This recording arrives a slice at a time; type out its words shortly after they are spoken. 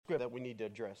script that we need to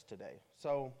address today.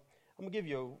 So I'm going to give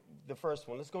you the first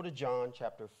one. Let's go to John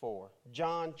chapter 4.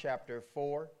 John chapter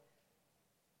 4.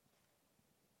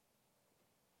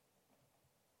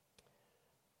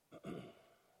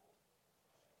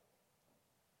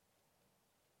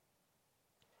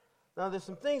 Now, there's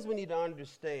some things we need to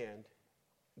understand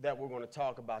that we're going to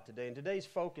talk about today. And today's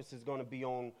focus is going to be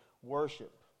on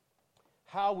worship,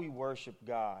 how we worship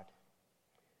God.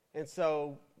 And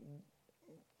so,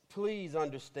 please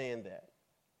understand that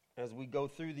as we go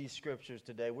through these scriptures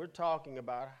today, we're talking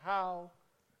about how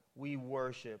we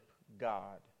worship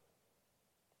God.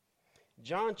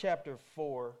 John chapter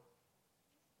 4,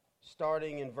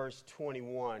 starting in verse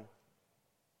 21.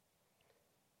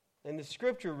 And the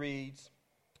scripture reads,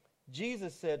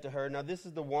 Jesus said to her, now this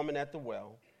is the woman at the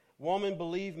well, woman,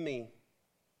 believe me,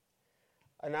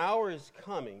 an hour is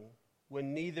coming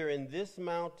when neither in this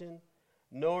mountain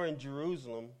nor in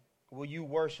Jerusalem will you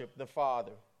worship the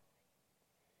Father.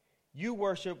 You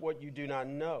worship what you do not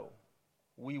know.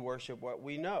 We worship what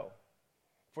we know,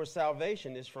 for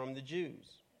salvation is from the Jews.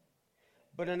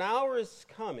 But an hour is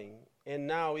coming, and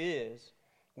now is,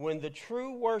 when the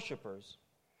true worshipers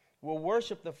will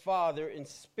worship the Father in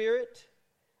spirit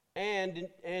and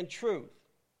truth.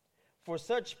 For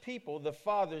such people the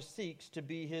Father seeks to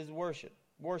be his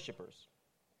worshipers.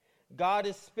 God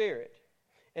is spirit,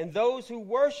 and those who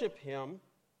worship him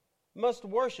must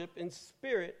worship in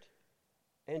spirit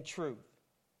and truth.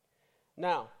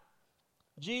 Now,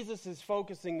 Jesus is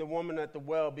focusing the woman at the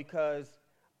well because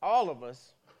all of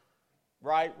us,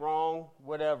 right, wrong,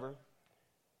 whatever,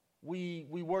 we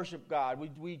worship God.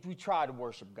 We try to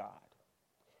worship God.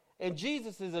 And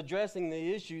Jesus is addressing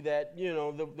the issue that, you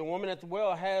know, the woman at the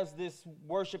well has this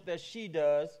worship that she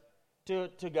does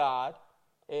to God.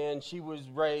 And she was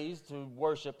raised to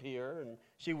worship here. And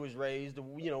she was raised,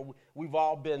 you know, we've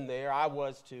all been there. I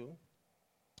was too.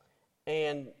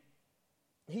 And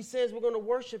he says we're going to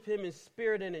worship him in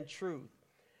spirit and in truth.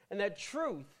 And that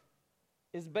truth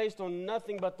is based on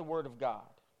nothing but the word of God.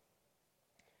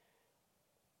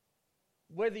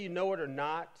 Whether you know it or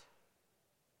not,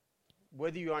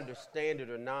 whether you understand it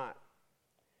or not,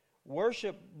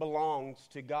 worship belongs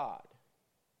to God.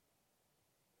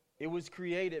 It was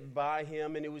created by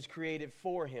him and it was created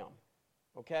for him.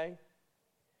 Okay?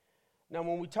 Now,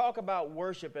 when we talk about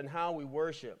worship and how we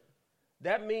worship,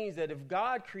 that means that if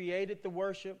God created the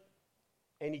worship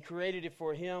and he created it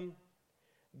for him,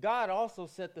 God also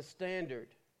set the standard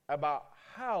about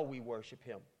how we worship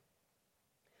him.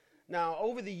 Now,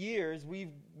 over the years,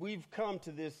 we've come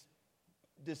to this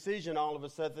decision all of a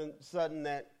sudden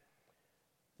that,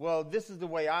 well, this is the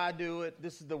way I do it,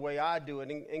 this is the way I do it.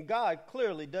 And God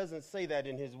clearly doesn't say that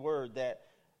in his word, that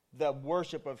the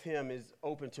worship of him is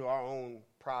open to our own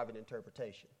private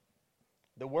interpretation.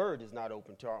 The word is not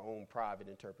open to our own private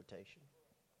interpretation.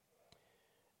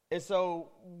 And so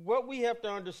what we have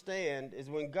to understand is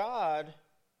when God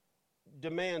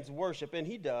demands worship, and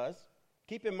he does,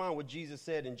 keep in mind what Jesus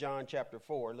said in John chapter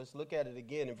 4. Let's look at it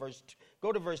again in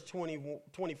go to verse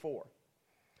 24.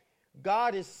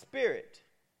 God is spirit,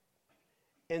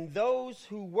 and those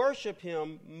who worship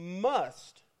him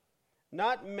must,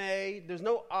 not may, there's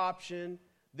no option,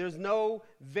 there's no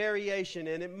variation,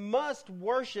 and it must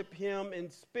worship him in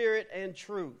spirit and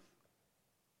truth.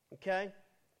 Okay?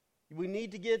 We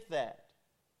need to get that.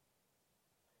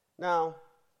 Now,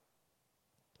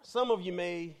 some of you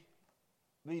may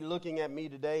be looking at me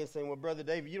today and saying, well, Brother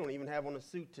David, you don't even have on a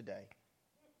suit today.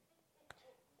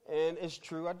 And it's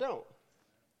true, I don't.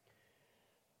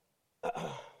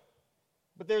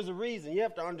 But there's a reason. You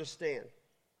have to understand.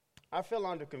 I fell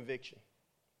under conviction.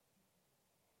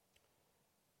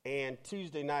 And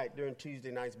Tuesday night, during Tuesday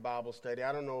night's Bible study,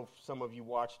 I don't know if some of you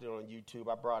watched it on YouTube.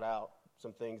 I brought out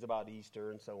some things about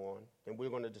Easter and so on. And we're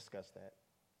going to discuss that.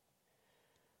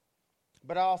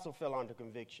 But I also fell under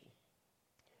conviction.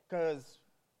 Because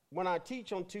when I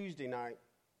teach on Tuesday night,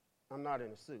 I'm not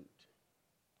in a suit.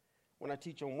 When I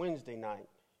teach on Wednesday night,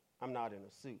 I'm not in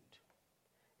a suit.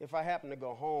 If I happen to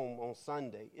go home on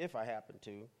Sunday, if I happen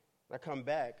to, I come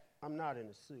back, I'm not in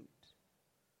a suit.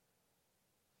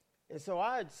 And so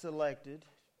I had selected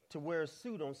to wear a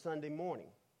suit on Sunday morning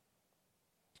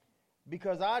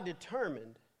because I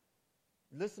determined,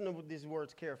 listen to these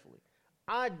words carefully,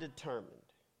 I determined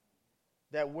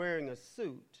that wearing a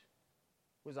suit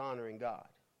was honoring God.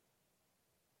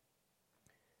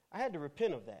 I had to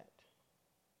repent of that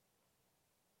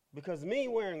because me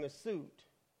wearing a suit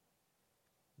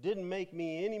didn't make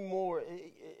me any more,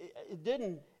 it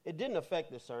didn't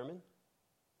affect the sermon.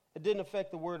 It didn't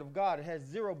affect the word of God. It has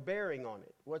zero bearing on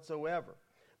it whatsoever.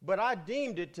 But I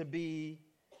deemed it to be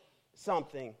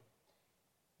something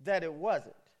that it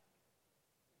wasn't.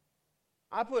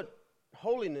 I put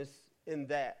holiness in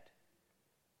that.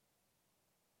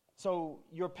 So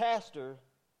your pastor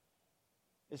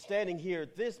is standing here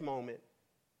at this moment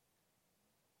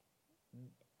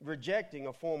rejecting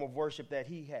a form of worship that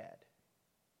he had.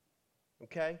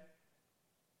 Okay?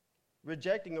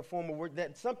 Rejecting a form of worship,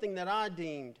 that something that I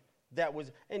deemed that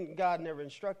was, and God never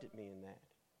instructed me in that.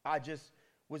 I just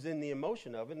was in the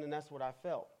emotion of it, and that's what I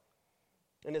felt.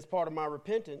 And as part of my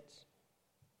repentance,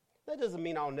 that doesn't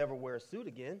mean I'll never wear a suit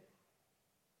again.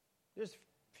 There's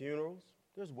funerals,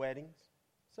 there's weddings,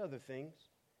 there's other things.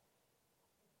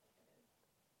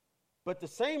 But the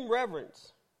same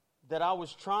reverence that I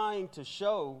was trying to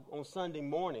show on Sunday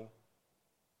morning,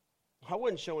 I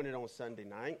wasn't showing it on Sunday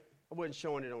night. I wasn't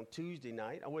showing it on Tuesday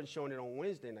night. I wasn't showing it on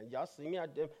Wednesday night. Y'all see me? I'm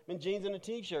in jeans and a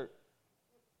t-shirt,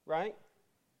 right?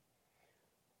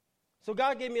 So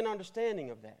God gave me an understanding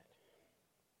of that.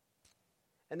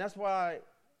 And that's why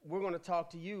we're going to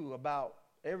talk to you about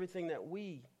everything that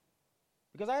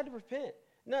because I had to repent.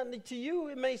 Now, to you,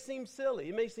 it may seem silly.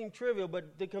 It may seem trivial,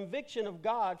 but the conviction of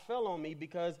God fell on me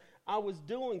because I was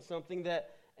doing something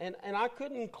that, and I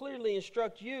couldn't clearly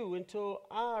instruct you until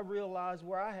I realized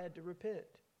where I had to repent.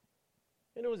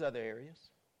 And there was other areas.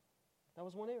 That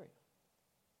was one area.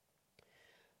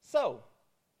 So,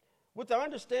 with the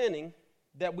understanding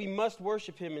that we must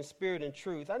worship him in spirit and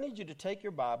truth, I need you to take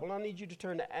your Bible and I need you to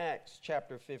turn to Acts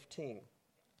chapter 15.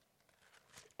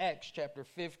 Acts chapter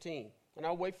 15. And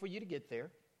I'll wait for you to get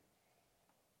there.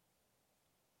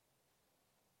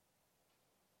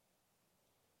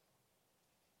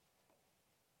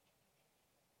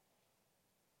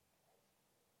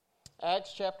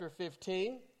 Acts chapter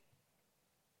 15.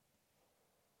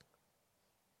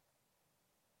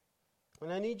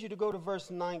 And I need you to go to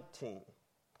verse 19.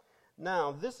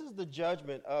 Now, this is the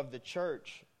judgment of the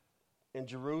church in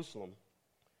Jerusalem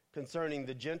concerning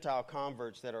the Gentile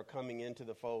converts that are coming into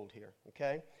the fold here,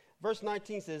 okay? Verse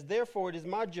 19 says, "Therefore it is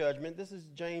my judgment," this is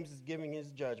James is giving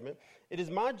his judgment, "it is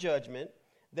my judgment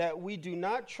that we do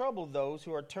not trouble those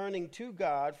who are turning to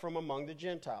God from among the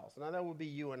Gentiles." Now that would be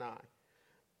you and I.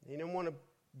 He didn't want to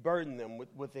burden them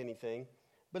with anything.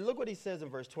 But look what he says in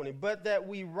verse 20. "But that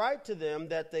we write to them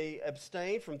that they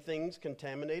abstain from things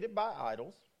contaminated by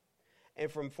idols,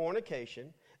 and from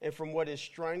fornication, and from what is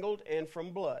strangled, and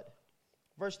from blood."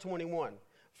 Verse 21.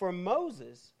 "For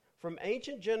Moses from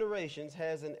ancient generations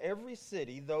has in every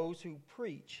city those who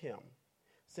preach him,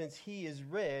 since he is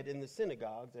read in the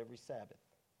synagogues every Sabbath."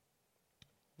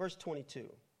 Verse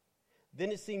 22.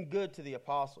 "Then it seemed good to the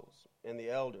apostles and the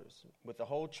elders with the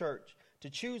whole church to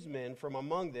choose men from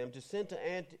among them to send to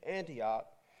Antioch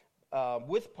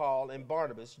with Paul and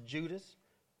Barnabas, Judas,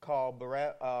 called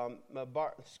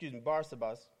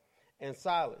Barsabas, and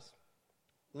Silas,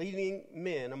 leading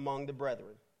men among the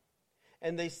brethren.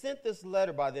 And they sent this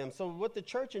letter by them." So what the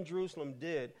church in Jerusalem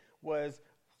did was,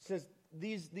 since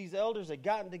these elders had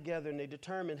gotten together and they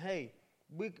determined, hey,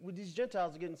 these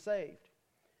Gentiles are getting saved.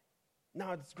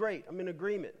 Now, it's great. I'm in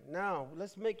agreement. Now,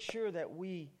 let's make sure that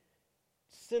we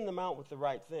send them out with the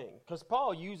right thing. Because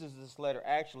Paul uses this letter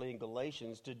actually in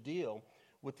Galatians to deal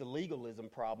with the legalism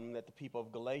problem that the people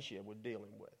of Galatia were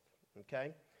dealing with.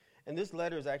 Okay? And this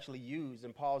letter is actually used,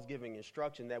 and Paul's giving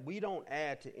instruction that we don't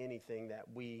add to anything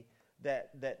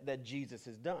that Jesus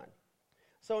has done.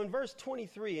 So in verse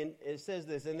 23, it says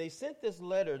this, "And they sent this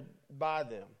letter by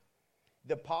them,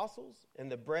 the apostles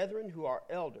and the brethren who are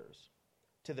elders,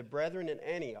 to the brethren in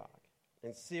Antioch,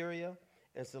 in Syria,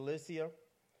 and Cilicia,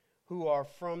 who are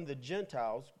from the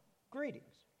Gentiles,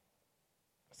 greetings.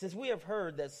 Since we have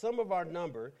heard that some of our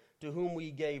number, to whom we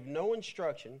gave no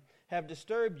instruction, have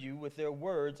disturbed you with their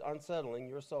words, unsettling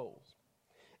your souls.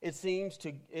 It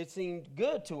seemed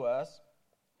good to us,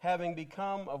 having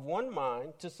become of one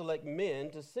mind, to select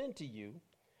men to send to you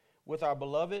with our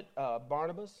beloved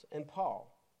Barnabas and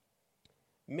Paul,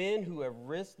 men who have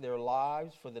risked their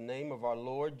lives for the name of our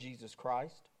Lord Jesus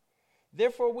Christ.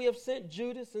 Therefore we have sent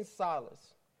Judas and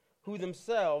Silas, who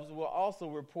themselves will also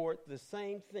report the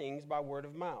same things by word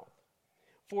of mouth.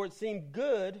 For it seemed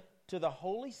good to the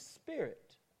Holy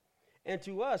Spirit and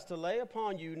to us to lay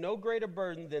upon you no greater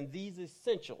burden than these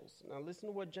essentials." Now listen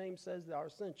to what James says are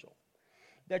essential.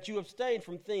 "That you abstain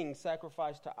from things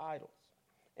sacrificed to idols,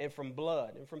 and from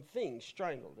blood, and from things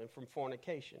strangled, and from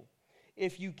fornication.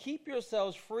 If you keep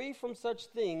yourselves free from such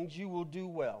things, you will do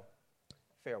well.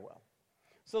 Farewell."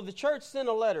 So the church sent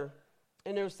a letter,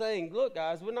 and they're saying, look,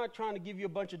 guys, we're not trying to give you a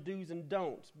bunch of do's and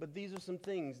don'ts, but these are some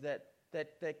things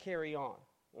that carry on,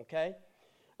 okay?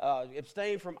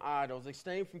 Abstain from idols,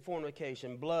 abstain from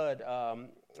fornication, blood,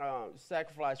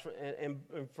 sacrifice,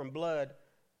 and from blood,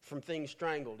 from things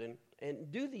strangled,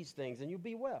 and do these things, and you'll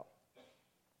be well.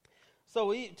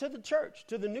 So to the church,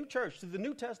 to the new church, to the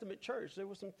New Testament church, there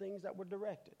were some things that were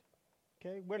directed.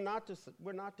 Okay, we're not to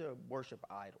worship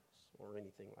idols or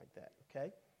anything like that.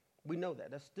 Okay, we know that.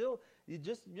 That's still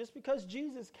just because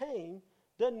Jesus came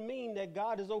doesn't mean that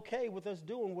God is okay with us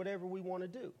doing whatever we want to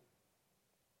do.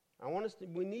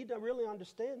 We need to really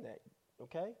understand that.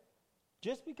 Okay,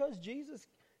 just because Jesus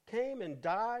came and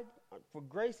died for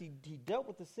grace, he dealt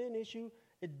with the sin issue.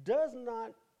 It does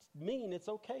not mean it's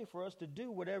okay for us to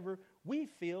do whatever we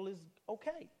feel is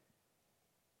okay.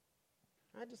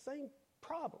 I had the same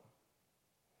problem.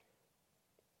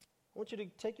 I want you to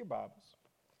take your Bibles.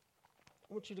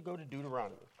 I want you to go to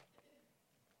Deuteronomy.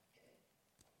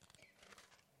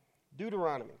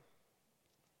 Deuteronomy.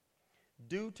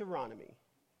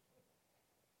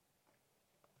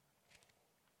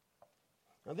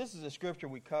 Now, this is a scripture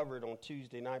we covered on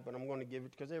Tuesday night, but I'm going to give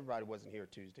it because everybody wasn't here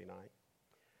Tuesday night.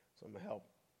 So I'm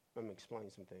going to explain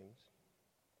some things.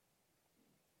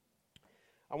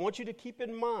 I want you to keep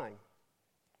in mind,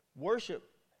 worship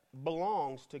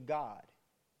belongs to God.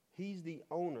 He's the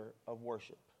owner of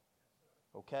worship.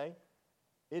 Okay?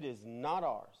 It is not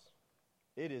ours.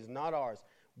 It is not ours.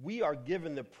 We are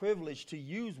given the privilege to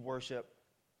use worship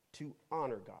to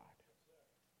honor God.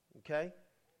 Okay?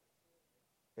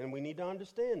 And we need to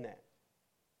understand that.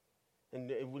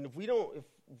 And if we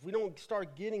don't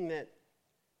start getting that,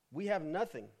 we have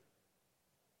nothing.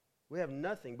 We have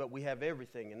nothing, but we have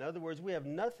everything. In other words, we have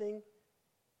nothing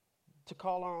to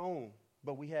call our own,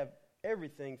 but we have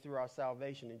everything through our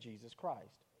salvation in Jesus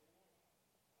Christ.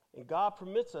 And God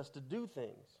permits us to do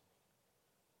things.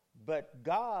 But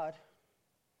God,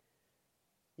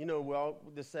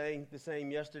 the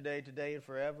same yesterday, today, and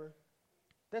forever,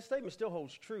 that statement still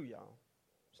holds true, y'all.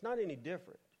 It's not any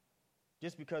different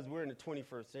just because we're in the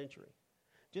 21st century.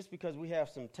 Just because we have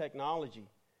some technology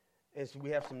and so we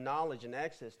have some knowledge and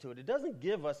access to it, it doesn't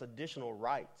give us additional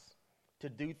rights to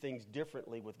do things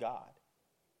differently with God.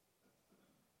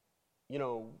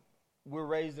 We're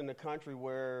raised in a country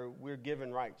where we're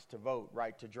given rights to vote,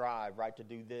 right to drive, right to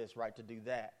do this, right to do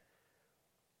that.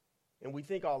 And we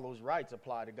think all those rights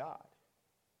apply to God.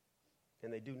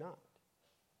 And they do not.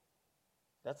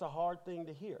 That's a hard thing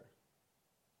to hear.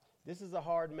 This is a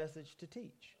hard message to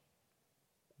teach.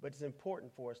 But it's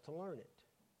important for us to learn it.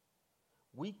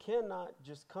 We cannot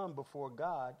just come before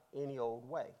God any old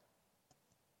way.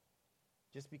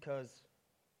 Just because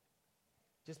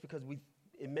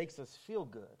it makes us feel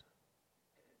good.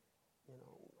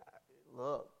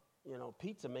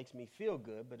 Pizza makes me feel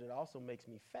good, but it also makes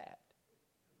me fat.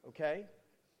 Okay?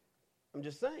 I'm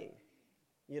just saying,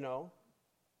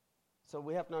 So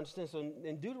we have to understand. So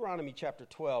in Deuteronomy chapter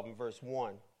 12 and verse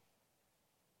 1,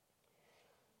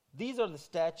 these are the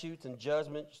statutes and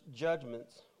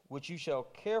judgments which you shall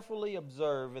carefully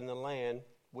observe in the land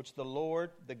which the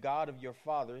Lord, the God of your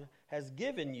father, has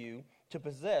given you to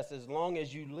possess as long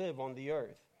as you live on the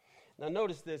earth. Now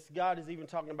notice this, God is even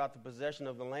talking about the possession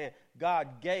of the land.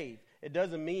 God gave. It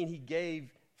doesn't mean he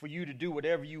gave for you to do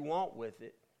whatever you want with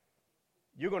it.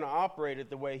 You're going to operate it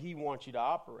the way he wants you to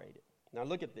operate it. Now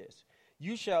look at this.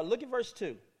 Look at verse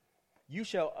 2. You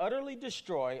shall utterly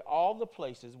destroy all the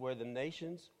places where the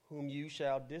nations whom you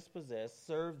shall dispossess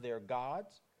serve their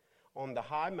gods on the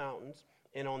high mountains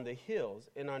and on the hills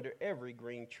and under every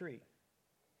green tree.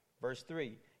 Verse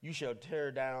 3. You shall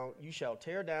tear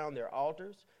down their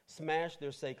altars, smash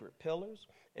their sacred pillars,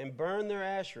 and burn their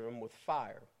Asherim with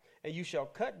fire. And you shall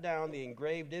cut down the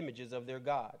engraved images of their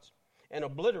gods, and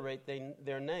obliterate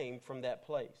their name from that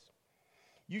place.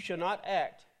 You shall not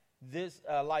act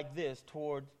like this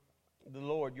toward the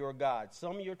Lord your God.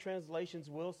 Some of your translations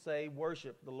will say,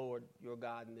 worship the Lord your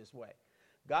God in this way.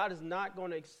 God is not going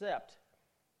to accept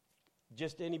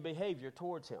just any behavior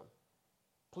towards him.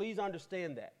 Please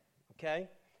understand that, okay?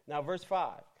 Now, verse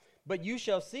 5. But you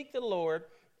shall seek the Lord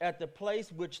at the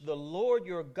place which the Lord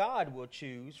your God will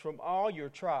choose from all your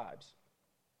tribes,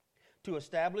 to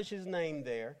establish his name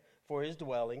there for his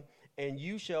dwelling, and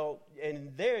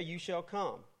there you shall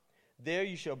come. There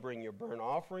you shall bring your burnt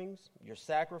offerings, your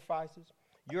sacrifices,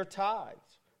 your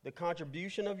tithes, the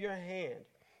contribution of your hand,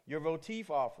 your votive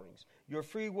offerings, your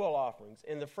free will offerings,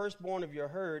 and the firstborn of your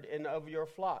herd and of your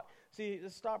flock. See,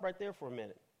 let's stop right there for a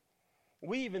minute.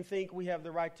 We even think we have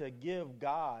the right to give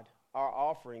God our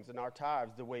offerings and our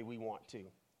tithes the way we want to.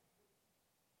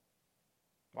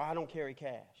 Well, I don't carry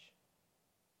cash.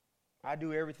 I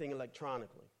do everything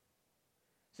electronically.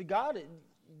 See, God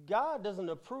doesn't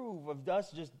approve of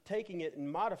us just taking it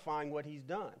and modifying what he's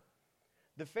done.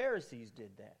 The Pharisees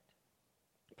did that.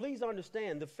 Please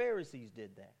understand, the Pharisees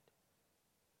did that.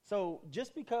 So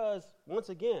just because, once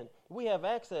again, we have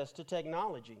access to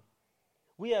technology,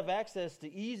 We have access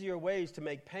to easier ways to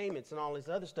make payments and all this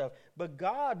other stuff. But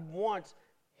God wants,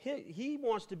 he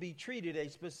wants to be treated a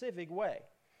specific way.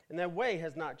 And that way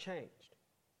has not changed.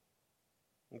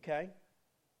 Okay?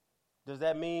 Does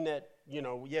that mean that,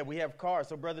 we have cars.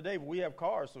 So, Brother David, we have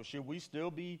cars. So should we still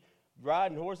be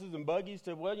riding horses and buggies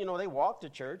to, they walk to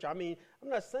church? I mean, I'm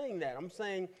not saying that. I'm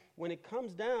saying when it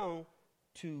comes down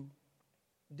to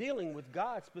dealing with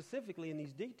God specifically in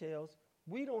these details,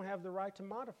 we don't have the right to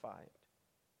modify it.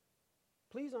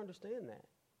 Please understand that.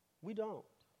 We don't.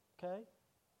 Okay?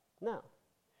 Now,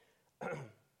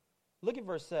 look at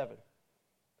verse 7.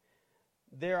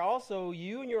 There also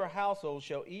you and your household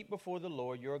shall eat before the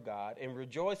Lord your God and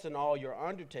rejoice in all your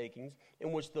undertakings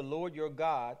in which the Lord your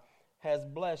God has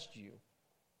blessed you.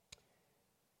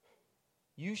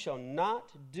 You shall not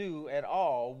do at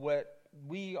all what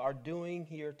we are doing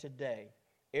here today,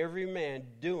 every man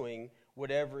doing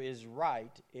whatever is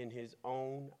right in his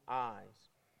own eyes.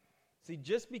 See,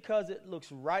 just because it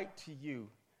looks right to you,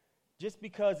 just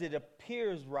because it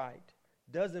appears right,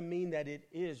 doesn't mean that it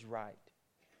is right.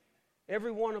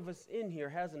 Every one of us in here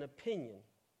has an opinion.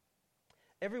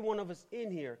 Every one of us in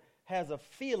here has a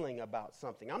feeling about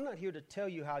something. I'm not here to tell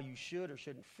you how you should or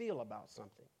shouldn't feel about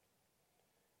something.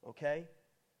 Okay?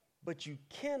 But you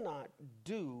cannot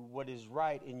do what is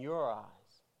right in your eyes.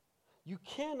 You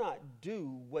cannot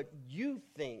do what you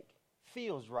think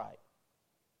feels right.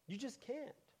 You just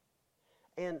can't.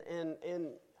 And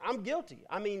I'm guilty.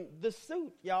 I mean, the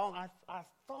suit, y'all, I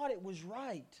thought it was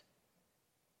right.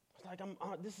 It's like,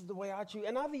 this is the way I choose.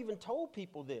 And I've even told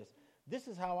people this. This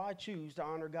is how I choose to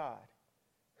honor God.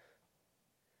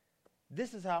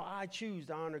 This is how I choose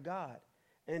to honor God.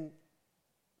 And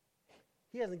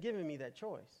he hasn't given me that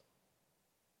choice.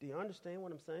 Do you understand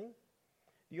what I'm saying?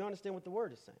 Do you understand what the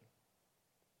word is saying?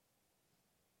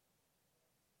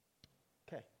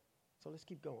 Okay, so let's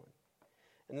keep going.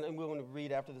 And then we're going to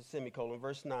read after the semicolon,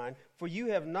 verse 9. For you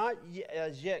have not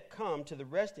as yet come to the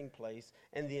resting place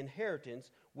and the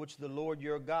inheritance which the Lord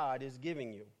your God is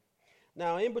giving you.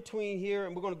 Now, in between here,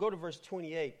 and we're going to go to verse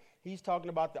 28, he's talking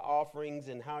about the offerings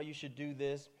and how you should do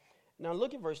this. Now,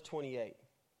 look at verse 28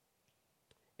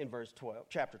 in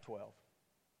chapter 12.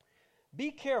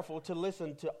 Be careful to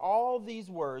listen to all these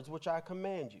words which I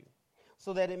command you,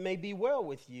 so that it may be well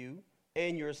with you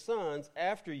and your sons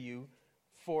after you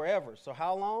forever. So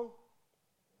how long?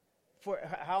 For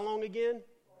how long again?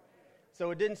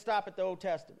 So it didn't stop at the Old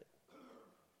Testament.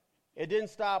 It didn't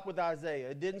stop with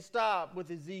Isaiah. It didn't stop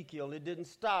with Ezekiel. It didn't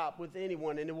stop with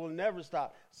anyone, and it will never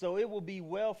stop. So it will be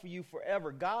well for you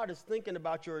forever. God is thinking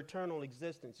about your eternal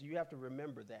existence. You have to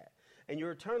remember that. And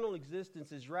your eternal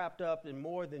existence is wrapped up in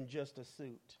more than just a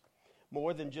suit,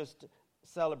 more than just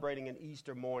celebrating an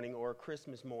Easter morning or a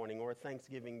Christmas morning or a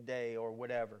Thanksgiving day or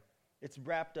whatever. It's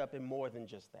wrapped up in more than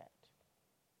just that.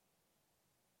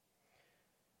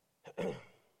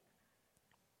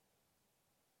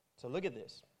 So look at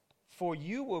this. For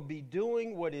you will be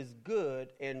doing what is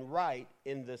good and right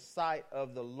in the sight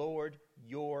of the Lord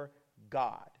your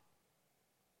God.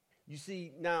 You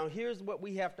see, now here's what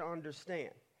we have to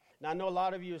understand. Now, I know a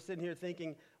lot of you are sitting here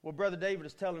thinking, well, Brother David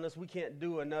is telling us we can't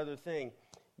do another thing.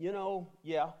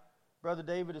 Yeah, Brother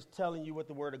David is telling you what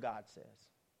the Word of God says.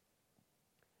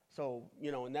 So,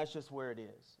 and that's just where it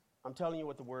is. I'm telling you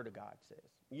what the Word of God says.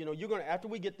 You're going to, after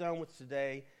we get done with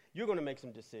today, you're going to make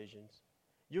some decisions.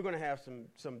 You're going to have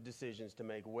some decisions to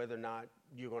make, whether or not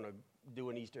you're going to do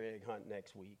an Easter egg hunt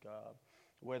next week,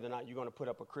 whether or not you're going to put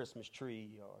up a Christmas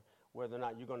tree, or whether or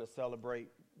not you're going to celebrate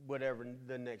whatever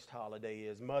the next holiday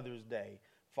is, Mother's Day,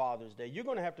 Father's Day. You're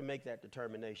going to have to make that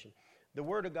determination. The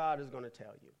Word of God is going to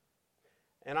tell you.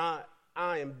 And I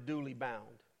am duly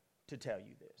bound to tell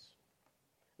you this.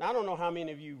 Now, I don't know how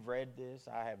many of you have read this.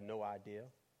 I have no idea.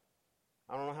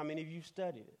 I don't know how many of you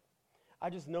studied it. I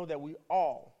just know that we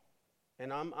all,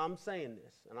 and I'm saying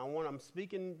this, and I'm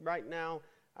speaking right now,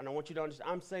 and I want you to understand,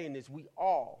 I'm saying this, we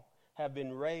all have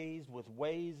been raised with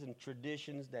ways and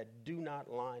traditions that do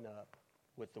not line up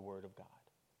with the Word of God,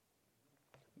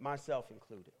 myself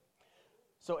included.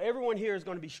 So everyone here is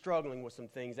going to be struggling with some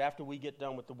things after we get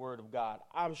done with the Word of God.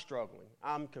 I'm struggling.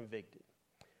 I'm convicted.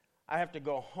 I have to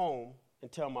go home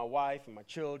and tell my wife and my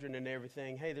children and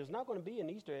everything, hey, there's not going to be an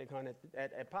Easter egg hunt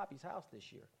at Poppy's house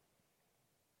this year.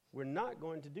 We're not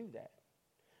going to do that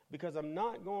because I'm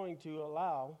not going to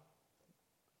allow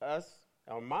us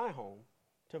or my home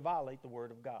to violate the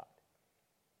Word of God.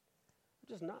 I'm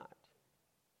just not.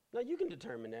 Now, you can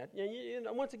determine that.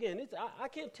 Once again, I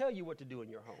can't tell you what to do in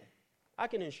your home. I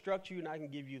can instruct you and I can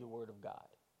give you the Word of God.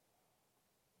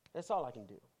 That's all I can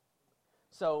do.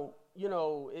 So,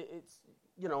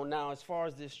 now as far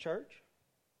as this church,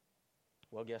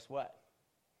 well, guess what?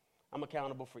 I'm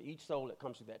accountable for each soul that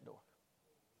comes through that door.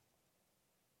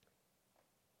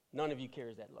 None of you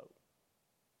carries that load.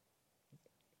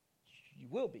 You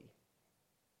will be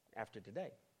after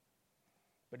today.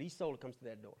 But each soul that comes through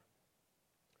that door.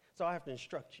 So I have to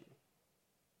instruct you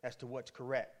as to what's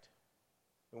correct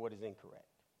and what is incorrect.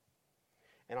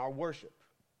 And our worship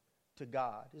to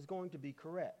God is going to be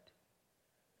correct.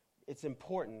 It's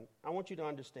important. I want you to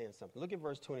understand something. Look at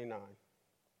verse 29.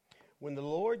 When the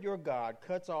Lord your God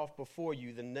cuts off before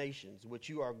you the nations which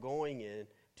you are going in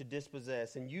to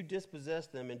dispossess, and you dispossess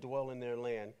them and dwell in their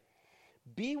land,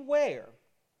 beware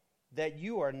that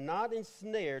you are not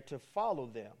ensnared to follow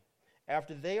them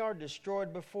after they are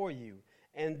destroyed before you,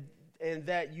 and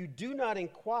that you do not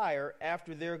inquire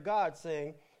after their gods,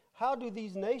 saying, how do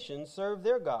these nations serve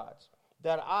their gods,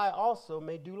 that I also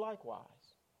may do likewise?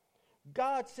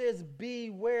 God says,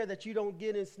 beware that you don't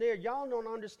get ensnared. Y'all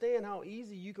don't understand how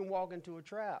easy you can walk into a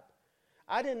trap.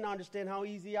 I didn't understand how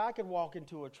easy I could walk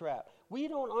into a trap. We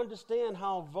don't understand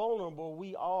how vulnerable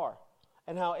we are,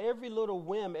 and how every little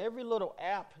whim, every little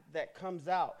app that comes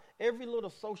out, every little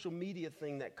social media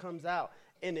thing that comes out,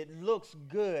 and it looks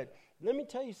good. Let me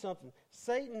tell you something.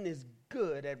 Satan is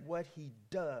good at what he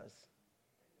does.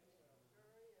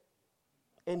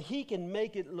 And he can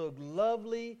make it look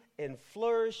lovely and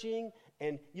flourishing.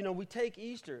 And, you know, we take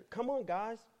Easter. Come on,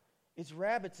 guys. It's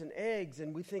rabbits and eggs,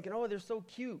 and we're thinking, oh, they're so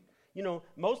cute. You know,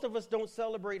 most of us don't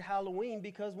celebrate Halloween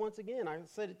because, once again, I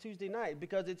said it Tuesday night,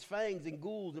 because it's fangs and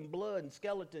ghouls and blood and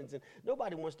skeletons, and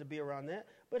nobody wants to be around that.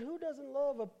 But who doesn't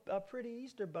love a pretty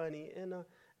Easter bunny and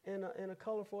a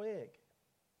colorful egg?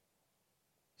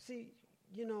 See,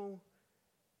 you know,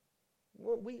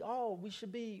 we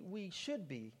should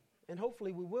be, and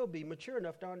hopefully we will be mature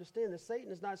enough to understand that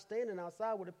Satan is not standing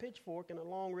outside with a pitchfork and a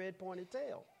long red pointed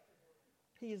tail.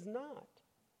 He is not.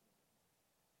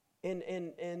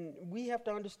 And we have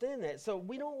to understand that. So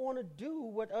we don't want to do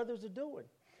what others are doing.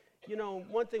 You know,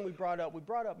 one thing we brought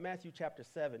up Matthew chapter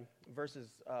 7, verses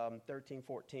 13,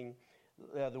 14,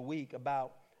 the week,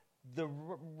 about the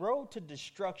road to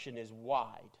destruction is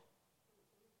wide.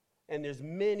 And there's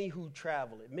many who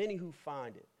travel it, many who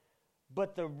find it.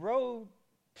 But the road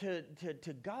to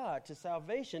God, to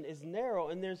salvation, is narrow,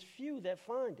 and there's few that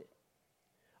find it.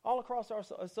 All across our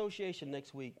association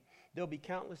next week, there'll be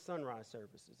countless sunrise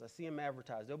services. I see them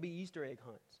advertised. There'll be Easter egg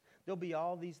hunts. There'll be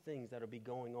all these things that'll be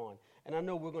going on. And I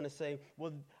know we're going to say,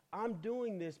 well, I'm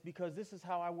doing this because this is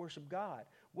how I worship God.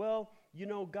 Well, you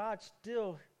know, God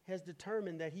still has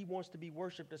determined that he wants to be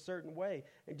worshiped a certain way.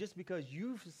 And just because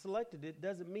you've selected it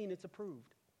doesn't mean it's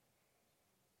approved.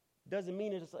 Doesn't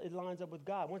mean it lines up with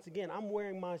God. Once again, I'm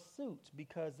wearing my suits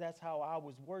because that's how I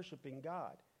was worshiping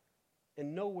God.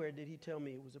 And nowhere did he tell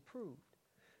me it was approved.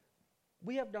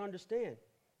 We have to understand,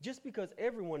 just because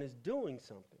everyone is doing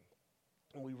something,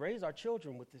 and we raise our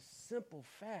children with this simple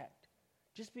fact,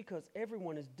 just because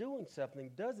everyone is doing something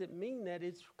doesn't mean that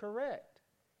it's correct.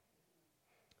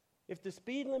 If the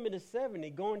speed limit is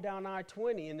 70 going down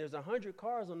I-20 and there's 100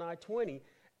 cars on I-20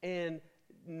 and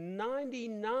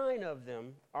 99 of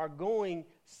them are going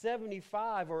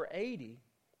 75 or 80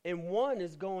 and one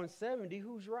is going 70,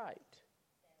 who's right?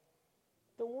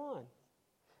 The one.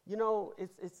 You know,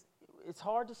 it's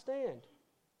hard to stand.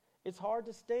 It's hard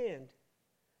to stand.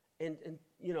 And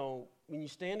you know, when you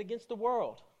stand against the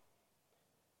world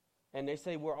and they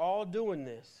say, we're all doing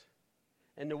this,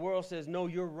 and the world says, no,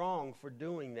 you're wrong for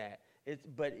doing that.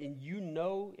 But you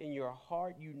know in your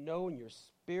heart, you know in your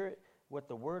spirit what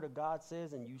the Word of God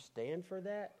says, and you stand for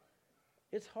that,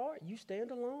 it's hard. You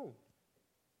stand alone.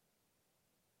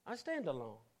 I stand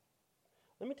alone.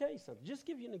 Let me tell you something. Just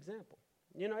give you an example.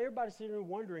 You know, everybody's sitting there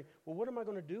wondering, well, what am I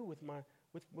going to do with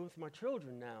my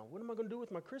children now? What am I going to do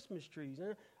with my Christmas trees?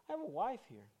 And I have a wife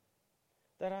here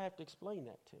that I have to explain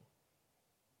that to.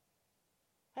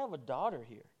 I have a daughter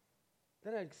here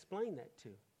that I explain that to.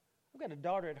 I've got a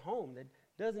daughter at home that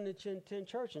doesn't attend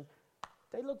church, and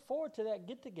they look forward to that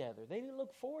get-together. They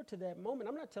look forward to that moment.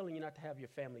 I'm not telling you not to have your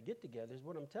family get-togethers.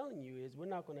 What I'm telling you is we're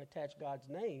not going to attach God's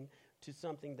name to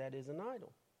something that is an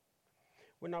idol.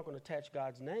 We're not going to attach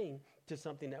God's name to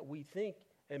something that we think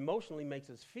emotionally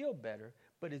makes us feel better,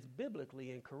 but is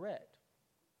biblically incorrect.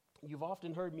 You've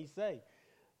often heard me say,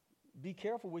 be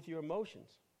careful with your emotions,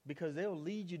 because they'll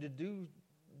lead you to do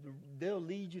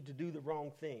the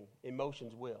wrong thing.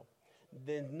 Emotions will.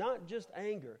 Then not just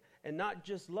anger and not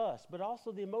just lust, but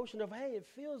also the emotion of, hey, it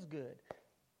feels good.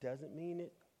 Doesn't mean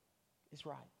it's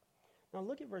right. Now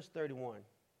look at verse 31.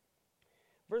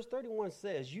 Verse 31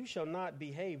 says, you shall not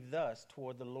behave thus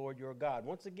toward the Lord your God.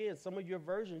 Once again, some of your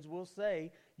versions will say,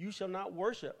 you shall not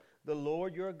worship the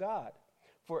Lord your God.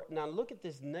 Now look at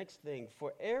this next thing.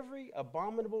 For every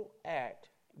abominable act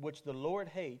which the Lord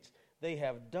hates, they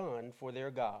have done for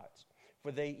their gods.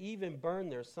 For they even burn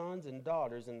their sons and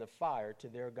daughters in the fire to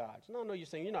their gods. Now I know you're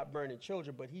saying you're not burning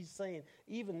children, but he's saying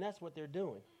even that's what they're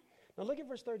doing. Now look at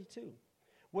verse 32.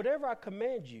 Whatever I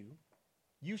command you,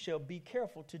 you shall be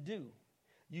careful to do.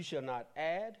 You shall not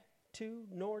add to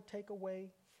nor take away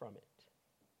from it.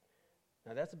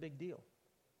 Now that's a big deal.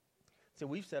 So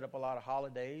we've set up a lot of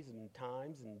holidays and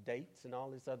times and dates and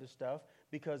all this other stuff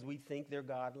because we think they're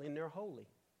godly and they're holy.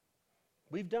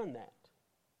 We've done that.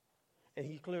 And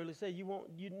he clearly said,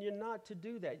 you're not to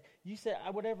do that. You said,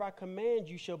 whatever I command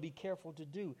you shall be careful to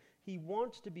do. He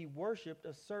wants to be worshiped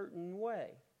a certain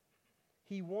way.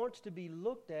 He wants to be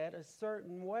looked at a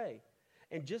certain way.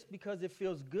 And just because it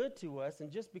feels good to us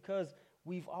and just because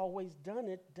we've always done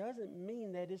it doesn't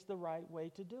mean that it's the right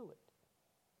way to do it.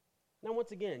 Now,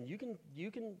 once again, you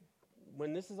can,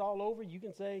 when this is all over, you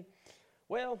can say,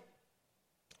 well,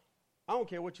 I don't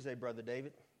care what you say, Brother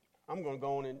David. I'm going to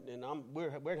go on and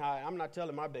I'm not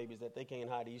telling my babies that they can't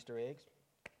hide Easter eggs.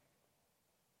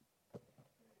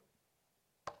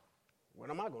 What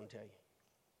am I going to tell you?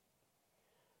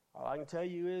 All I can tell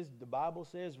you is the Bible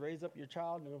says raise up your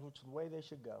child in which the way they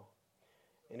should go.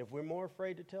 And if we're more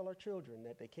afraid to tell our children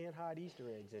that they can't hide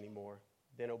Easter eggs anymore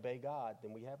than obey God,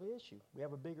 then we have an issue. We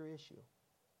have a bigger issue.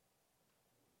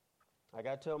 I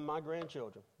got to tell my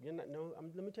grandchildren. Let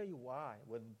me tell you why.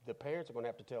 Well, the parents are going to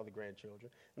have to tell the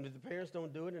grandchildren. And if the parents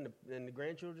don't do it and the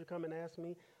grandchildren come and ask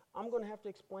me, I'm going to have to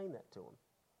explain that to them.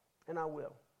 And I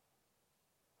will.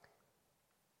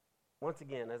 Once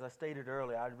again, as I stated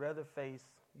earlier, I'd rather face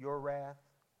your wrath.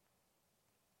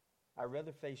 I'd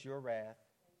rather face your wrath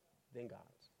than God's.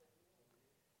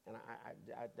 And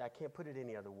I can't put it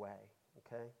any other way,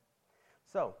 okay?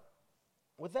 So,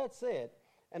 with that said,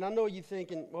 and I know you're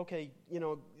thinking, okay,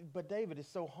 but David is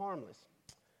so harmless.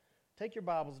 Take your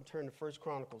Bibles and turn to 1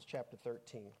 Chronicles chapter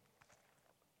 13.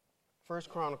 1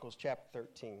 Chronicles chapter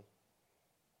 13.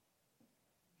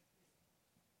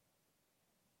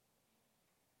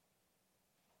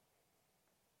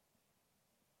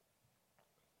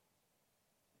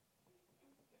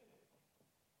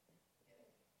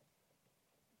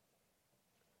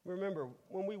 Remember,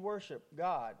 when we worship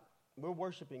God, we're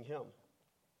worshiping Him.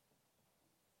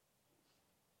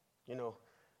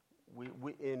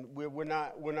 We're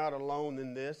not alone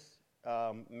in this.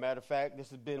 Matter of fact, this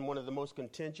has been one of the most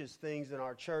contentious things in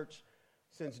our church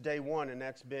since day one, and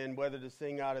that's been whether to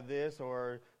sing out of this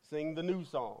or sing the new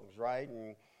songs, right?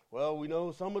 And well, we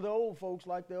know some of the old folks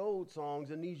like the old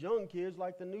songs, and these young kids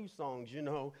like the new songs,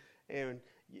 And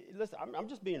listen, I'm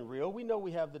just being real. We know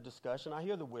we have the discussion. I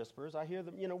hear the whispers. I hear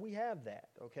we have that,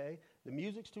 okay? The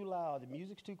music's too loud. The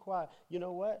music's too quiet. You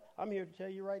know what? I'm here to tell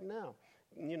you right now.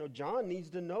 John needs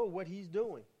to know what he's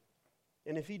doing.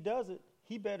 And if he doesn't,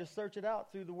 he better search it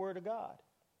out through the Word of God.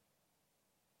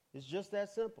 It's just that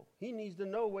simple. He needs to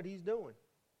know what he's doing.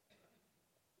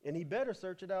 And he better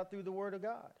search it out through the Word of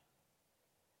God.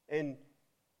 And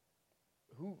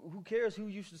who cares who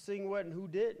used to sing what and who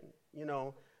didn't?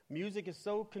 Music is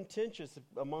so contentious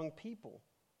among people.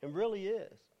 It really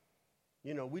is.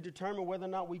 We determine whether or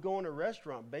not we go in a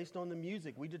restaurant based on the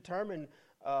music. We determine,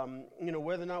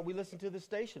 whether or not we listen to the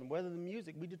station, whether the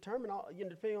music. We determine,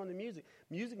 depending on the music.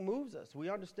 Music moves us. We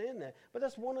understand that. But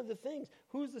that's one of the things.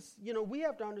 We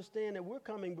have to understand that we're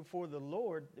coming before the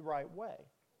Lord the right way.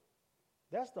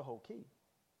 That's the whole key.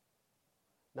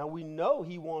 Now, we know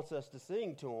He wants us to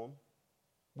sing to Him.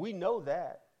 We know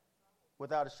that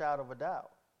without a shadow of a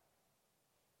doubt.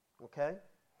 Okay?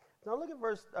 Now look at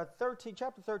verse 13,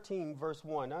 chapter 13, verse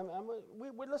 1.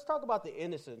 Let's talk about the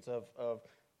innocence of,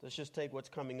 let's just take what's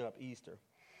coming up, Easter.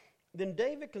 Then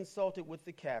David consulted with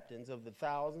the captains of the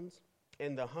thousands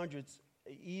and the hundreds,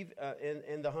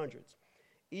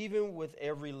 even with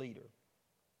every leader.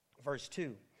 Verse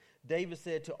 2, David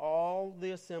said to all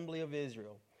the assembly of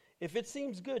Israel, if it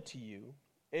seems good to you,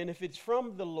 and if it's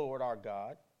from the Lord our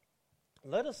God,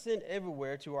 let us send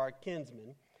everywhere to our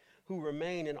kinsmen who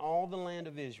remain in all the land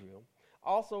of Israel,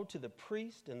 also to the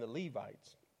priests and the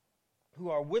Levites who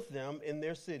are with them in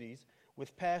their cities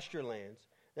with pasture lands,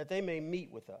 that they may meet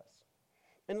with us.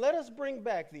 And let us bring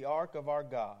back the ark of our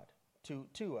God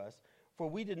to us, for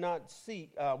we did not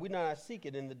seek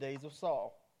it in the days of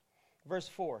Saul. Verse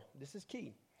 4, this is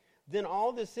key. Then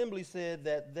all the assembly said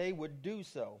that they would do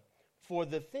so, for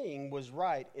the thing was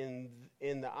right in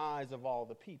the eyes of all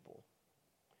the people.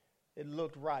 It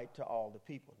looked right to all the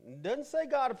people. It doesn't say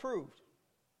God approved.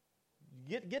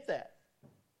 Get that.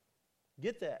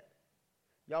 Get that.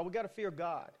 Y'all, we got to fear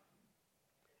God.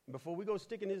 And before we go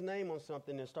sticking His name on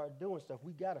something and start doing stuff,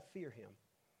 we got to fear Him.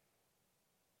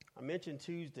 I mentioned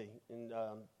Tuesday in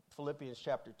Philippians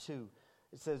chapter 2.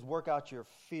 It says, work out your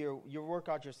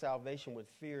salvation with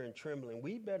fear and trembling.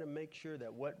 We better make sure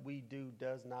that what we do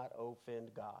does not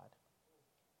offend God.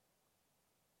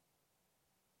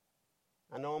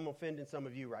 I know I'm offending some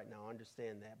of you right now. I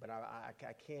understand that, but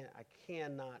I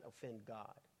cannot offend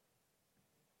God.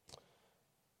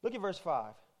 Look at verse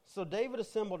 5. So David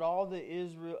assembled all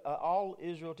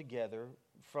Israel together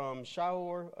from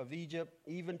Shahor of Egypt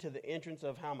even to the entrance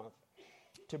of Hamath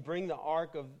to bring the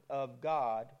ark of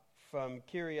God from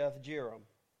Kiriath Jearim.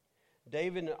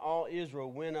 David and all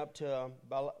Israel went up to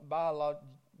Baalah,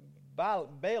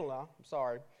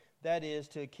 that is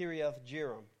to Kiriath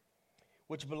Jearim,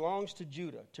 which belongs to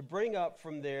Judah, to bring up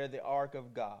from there the ark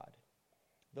of God,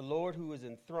 the Lord who is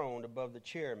enthroned above the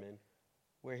cherubim,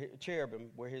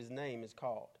 where his name is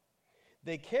called.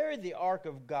 They carried the ark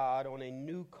of God on a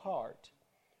new cart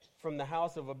from the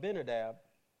house of Abinadab,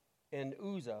 and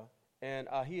Uzzah and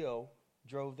Ahio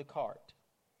drove the cart.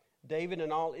 David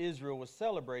and all Israel was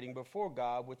celebrating before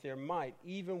God with their might,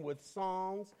 even with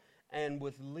songs and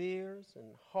with lyres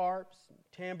and harps and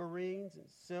tambourines and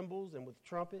cymbals and with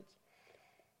trumpets.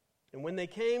 And when they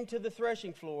came to the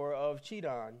threshing floor of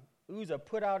Chidon, Uzzah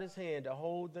put out his hand to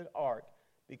hold the ark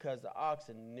because the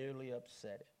oxen nearly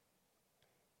upset it.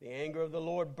 The anger of the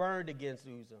Lord burned against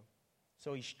Uzzah,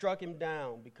 so he struck him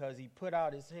down because he put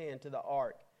out his hand to the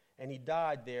ark, and he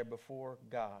died there before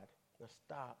God. Now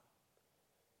stop.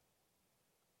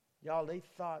 Y'all, they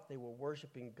thought they were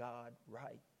worshiping God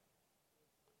right.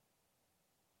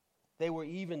 They were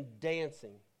even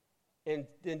dancing and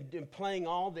playing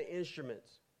all the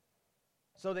instruments.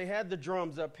 So they had the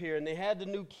drums up here, and they had the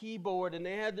new keyboard, and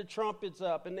they had the trumpets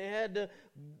up, and they had the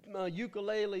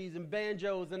ukuleles and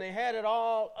banjos, and they had it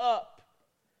all up,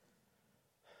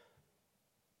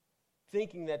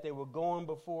 thinking that they were going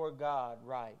before God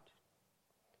right.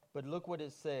 But look what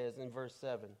it says in verse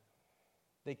 7.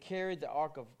 They carried the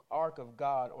ark of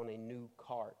God on a new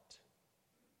cart.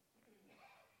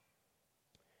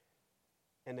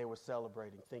 And they were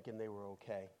celebrating, thinking they were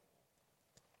okay.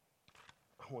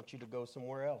 I want you to go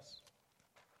somewhere else.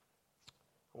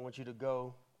 I want you to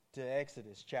go to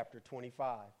Exodus chapter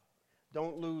 25.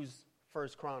 Don't lose 1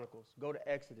 Chronicles. Go to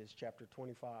Exodus chapter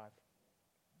 25.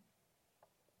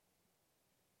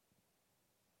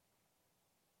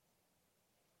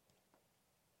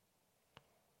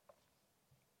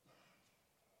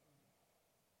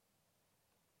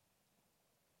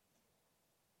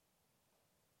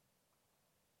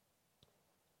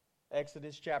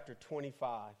 Exodus chapter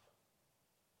 25.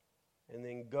 And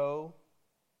then go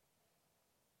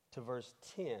to verse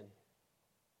 10.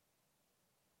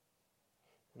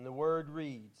 And the word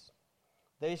reads,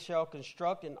 they shall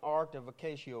construct an ark of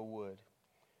acacia wood,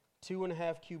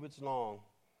 2.5 cubits long,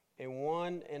 and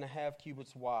 1.5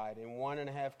 cubits wide, and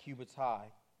 1.5 cubits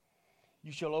high.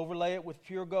 You shall overlay it with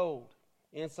pure gold,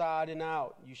 inside and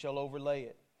out you shall overlay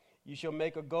it. You shall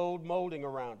make a gold molding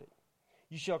around it.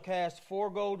 You shall cast 4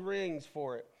 gold rings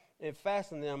for it, and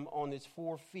fasten them on its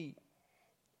 4 feet.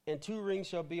 And 2 rings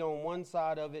shall be on one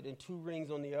side of it, and 2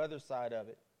 rings on the other side of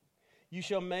it. You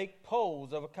shall make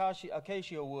poles of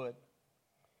acacia wood,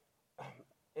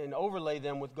 and overlay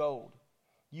them with gold.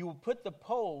 You will put the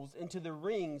poles into the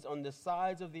rings on the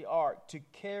sides of the ark to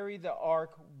carry the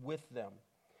ark with them.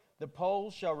 The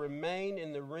poles shall remain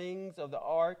in the rings of the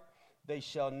ark. They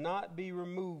shall not be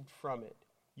removed from it.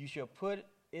 You shall put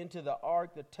into the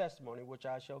ark the testimony which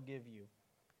I shall give you.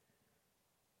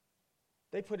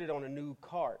 They put it on a new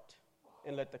cart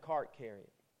and let the cart carry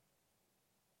it.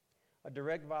 A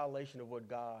direct violation of what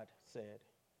God said.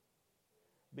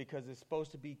 Because it's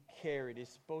supposed to be carried.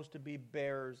 It's supposed to be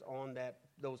bearers on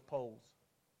those poles.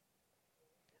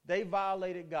 They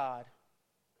violated God.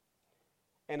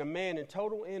 And a man in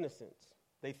total innocence.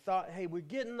 They thought, hey, we're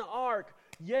getting the ark.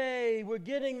 Yay, we're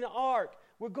getting the ark.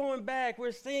 We're going back.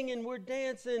 We're singing. We're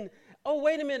dancing. Oh,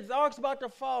 wait a minute. The ark's about to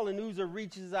fall. And Uzzah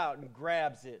reaches out and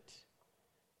grabs it.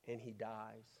 And he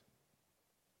dies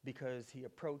because he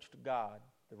approached God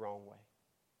the wrong way.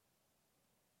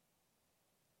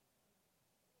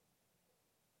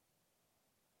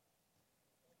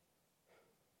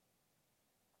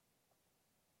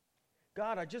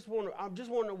 God, I just want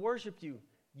to worship you.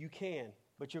 You can,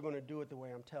 but you're going to do it the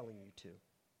way I'm telling you to.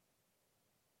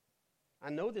 I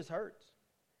know this hurts,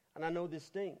 and I know this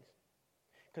stings.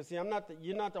 Because, see,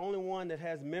 you're not the only one that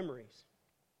has memories.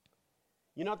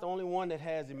 You're not the only one that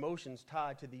has emotions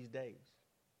tied to these days.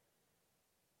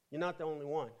 You're not the only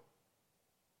one.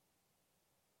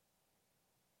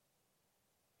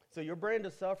 So your brand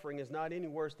of suffering is not any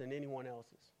worse than anyone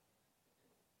else's.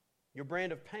 Your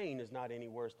brand of pain is not any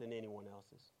worse than anyone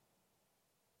else's.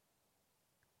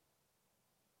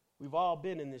 We've all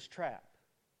been in this trap.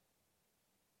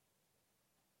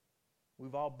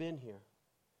 We've all been here.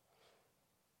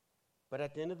 But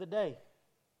at the end of the day,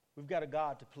 we've got a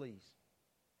God to please.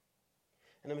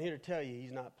 And I'm here to tell you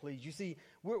he's not pleased. You see,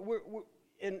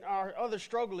 and our other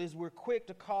struggle is we're quick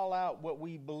to call out what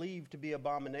we believe to be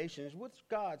abominations. What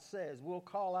God says, we'll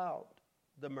call out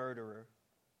the murderer.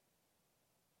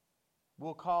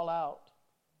 We'll call out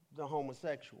the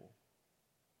homosexual.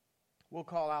 We'll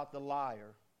call out the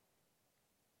liar.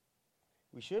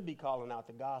 We should be calling out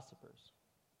the gossipers.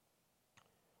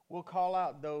 We'll call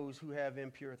out those who have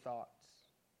impure thoughts,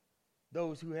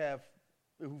 those who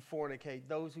fornicate,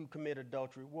 those who commit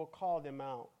adultery. We'll call them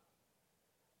out.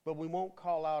 But we won't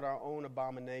call out our own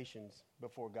abominations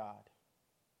before God.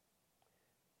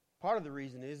 Part of the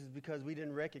reason is because we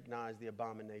didn't recognize the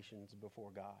abominations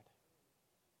before God.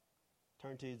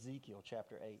 Turn to Ezekiel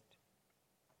chapter 8.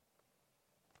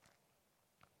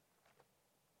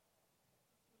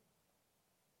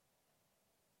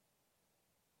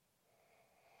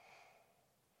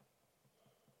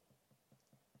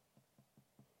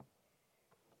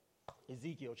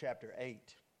 Ezekiel chapter 8.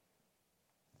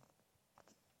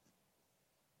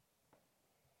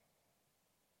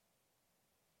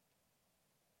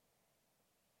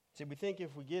 See, we think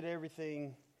if we get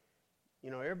everything,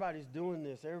 everybody's doing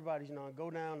this. Everybody's, I go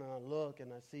down and I look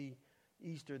and I see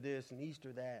Easter this and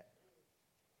Easter that.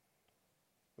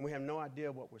 And we have no idea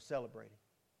what we're celebrating.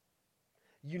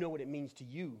 You know what it means to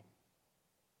you,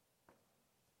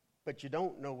 but you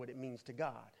don't know what it means to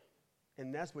God.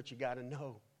 And that's what you got to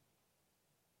know.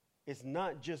 It's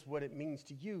not just what it means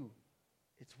to you,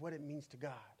 it's what it means to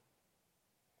God.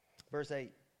 Verse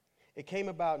 8, it came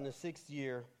about in the 6th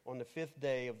year, on the 5th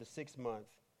day of the 6th month,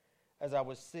 as I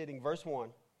was sitting, verse 1,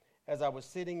 as I was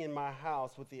sitting in my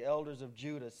house with the elders of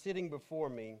Judah, sitting before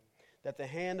me, that the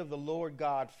hand of the Lord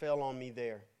God fell on me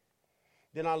there.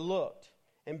 Then I looked,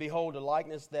 and behold, a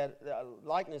likeness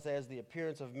as the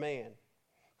appearance of man.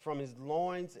 From his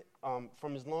loins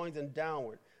and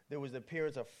downward, there was the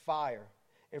appearance of fire.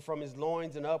 And from his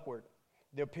loins and upward,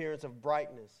 the appearance of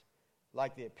brightness,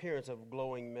 like the appearance of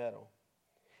glowing metal.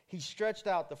 He stretched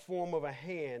out the form of a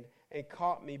hand and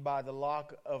caught me by the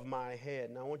lock of my head.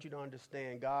 Now, I want you to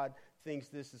understand, God thinks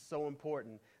this is so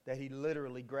important that he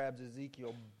literally grabs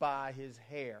Ezekiel by his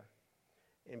hair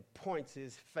and points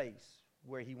his face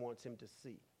where he wants him to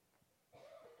see.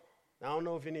 Now, I don't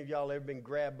know if any of y'all ever been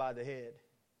grabbed by the head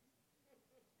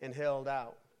and held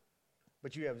out,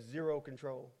 but you have zero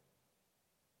control.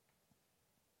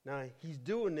 Now, he's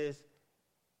doing this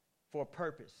for a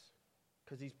purpose,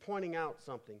 because he's pointing out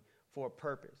something for a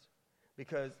purpose.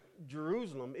 Because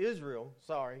Israel,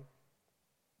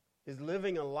 is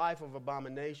living a life of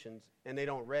abominations, and they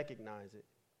don't recognize it.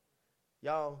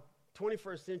 Y'all,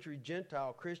 21st century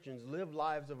Gentile Christians live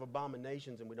lives of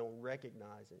abominations, and we don't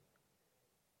recognize it.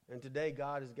 And today,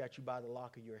 God has got you by the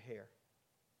lock of your hair.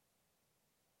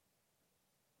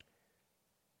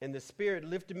 And the Spirit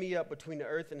lifted me up between the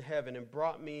earth and heaven and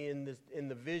brought me in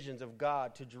the visions of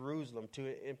God to Jerusalem,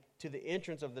 to the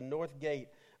entrance of the north gate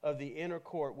of the inner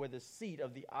court, where the seat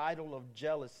of the idol of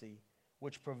jealousy,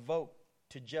 which provoked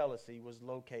to jealousy, was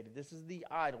located. This is the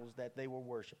idols that they were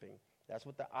worshiping. That's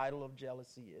what the idol of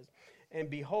jealousy is.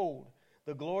 And behold,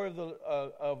 the glory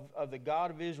of the God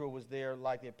of Israel was there,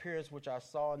 like the appearance which I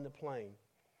saw in the plain.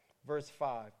 Verse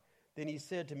 5. Then he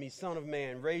said to me, Son of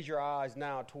man, raise your eyes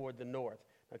now toward the north.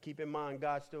 Now, keep in mind,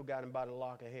 God still got him by the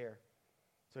lock of hair.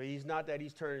 So he's not that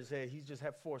he's turned his head. He's just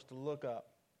forced to look up.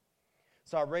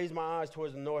 So I raised my eyes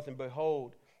towards the north, and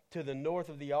behold, to the north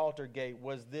of the altar gate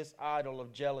was this idol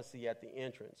of jealousy at the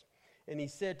entrance. And he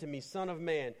said to me, Son of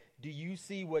man, do you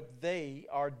see what they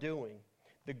are doing?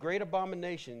 The great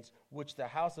abominations which the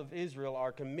house of Israel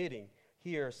are committing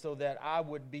here, so that I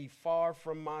would be far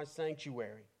from my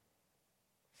sanctuary.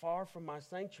 Far from my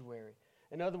sanctuary.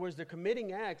 In other words, they're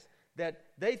committing acts that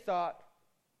they thought,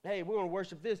 hey, we're going to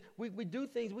worship this. We do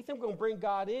things, we think we're going to bring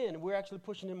God in, and we're actually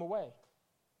pushing him away.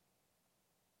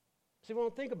 See, we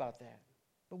don't think about that,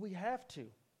 but we have to.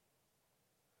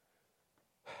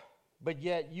 But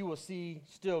yet you will see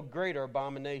still greater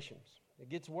abominations. It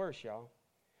gets worse, y'all.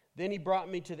 Then he brought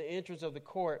me to the entrance of the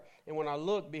court, and when I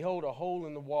looked, behold, a hole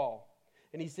in the wall.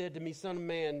 And he said to me, Son of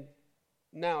man,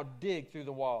 now dig through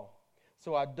the wall.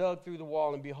 So I dug through the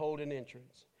wall, and behold, an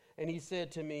entrance. And he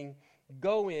said to me,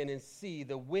 Go in and see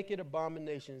the wicked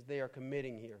abominations they are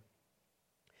committing here.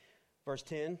 Verse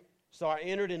 10, So I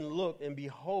entered and looked, and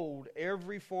behold,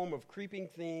 every form of creeping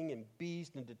thing and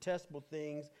beast and detestable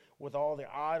things with all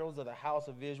the idols of the house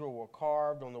of Israel were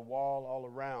carved on the wall all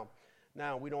around.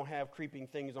 Now, we don't have creeping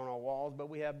things on our walls, but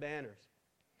we have banners.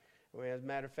 Well, as a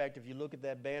matter of fact, if you look at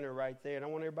that banner right there, and I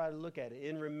want everybody to look at it,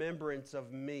 in remembrance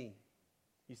of me.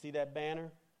 You see that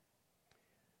banner?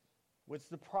 What's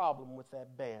the problem with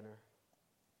that banner?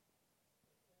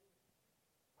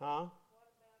 Huh?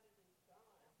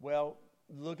 Well,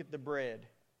 look at the bread.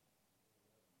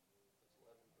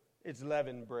 It's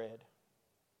leavened bread.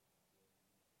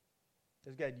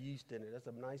 It's got yeast in it. That's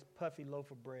a nice puffy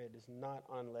loaf of bread. It's not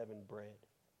unleavened bread.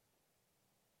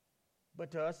 But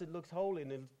to us, it looks holy,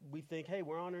 and we think, hey,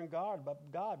 we're honoring God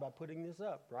by putting this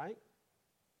up, right?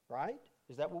 Right?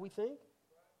 Is that what we think?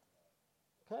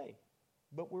 Okay.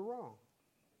 But we're wrong.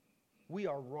 We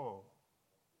are wrong.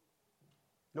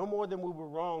 No more than we were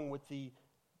wrong with the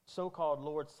so-called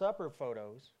Lord's Supper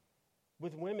photos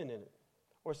with women in it,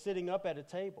 or sitting up at a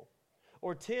table,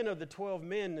 or 10 of the 12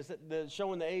 men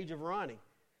showing the age of Ronnie,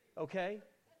 okay?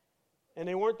 And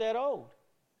they weren't that old.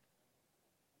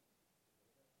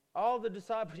 All the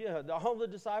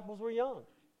disciples were young.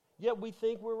 Yet we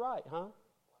think we're right, huh?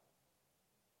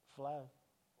 Flag.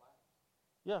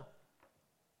 Yeah.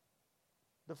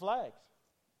 The flags.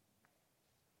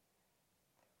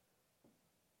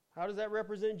 How does that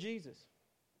represent Jesus?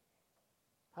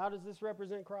 How does this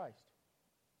represent Christ?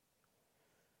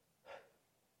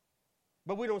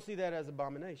 But we don't see that as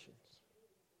abominations.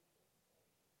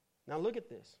 Now look at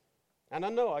this. And I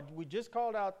know we just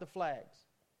called out the flags.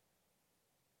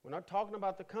 We're not talking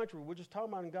about the country. We're just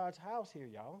talking about in God's house here,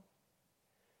 y'all.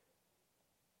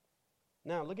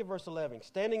 Now look at verse 11.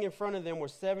 Standing in front of them were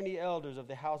 70 elders of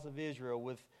the house of Israel,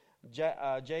 with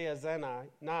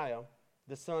Jaazaniah,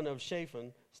 the son of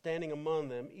Shaphan, standing among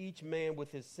them, each man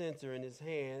with his censer in his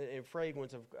hand, and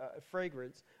fragrance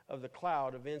of the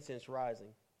cloud of incense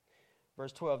rising.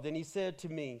 Verse 12, then he said to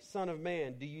me, Son of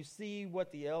man, do you see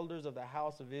what the elders of the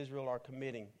house of Israel are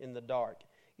committing in the dark,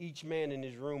 each man in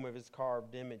his room of his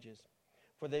carved images?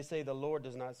 For they say the Lord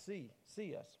does not see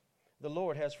us. The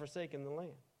Lord has forsaken the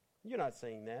land. You're not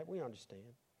saying that. We understand.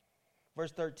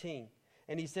 Verse 13,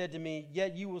 and he said to me,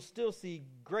 yet you will still see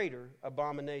greater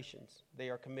abominations they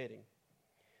are committing.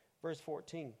 Verse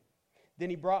 14, then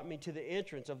he brought me to the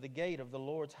entrance of the gate of the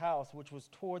Lord's house, which was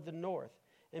toward the north.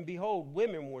 And behold,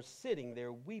 women were sitting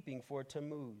there weeping for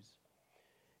Tammuz.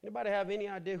 Anybody have any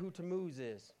idea who Tammuz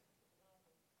is?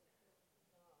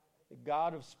 The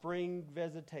god of spring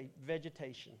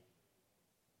vegetation.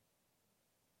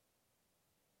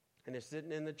 And they're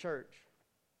sitting in the church,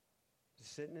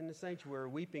 sitting in the sanctuary,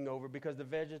 weeping over because the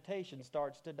vegetation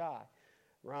starts to die.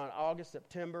 Around August,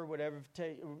 September, whatever,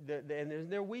 and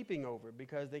they're weeping over it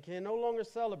because they can no longer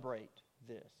celebrate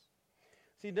this.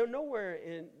 See, nowhere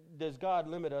does God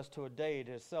limit us to a day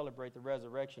to celebrate the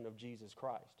resurrection of Jesus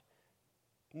Christ.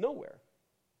 Nowhere.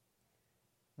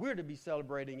 We're to be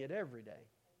celebrating it every day.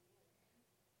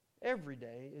 Every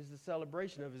day is the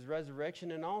celebration of his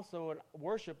resurrection and also a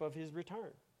worship of his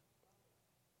return.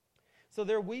 So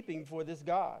they're weeping for this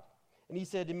God. And he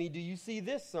said to me, do you see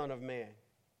this, Son of Man?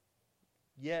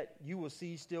 Yet you will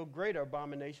see still greater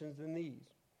abominations than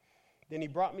these. Then he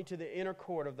brought me to the inner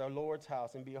court of the Lord's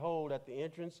house, and behold, at the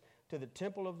entrance to the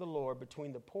temple of the Lord,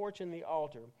 between the porch and the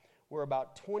altar, were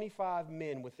about 25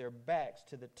 men with their backs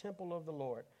to the temple of the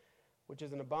Lord, which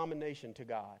is an abomination to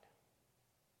God,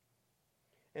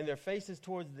 and their faces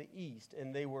towards the east,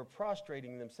 and they were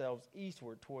prostrating themselves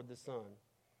eastward toward the sun.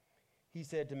 He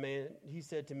said to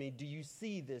me, do you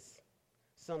see this,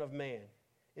 Son of Man?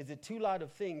 Is it too light a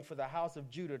thing for the house of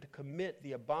Judah to commit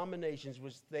the abominations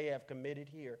which they have committed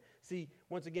here? See,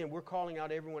 once again, we're calling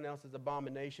out everyone else's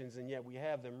abominations, and yet we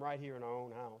have them right here in our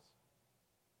own house.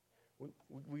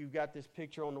 We've got this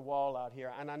picture on the wall out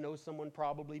here, and I know someone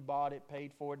probably bought it,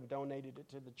 paid for it, and donated it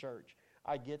to the church.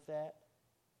 I get that,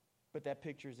 but that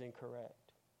picture is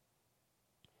incorrect.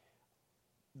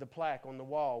 The plaque on the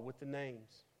wall with the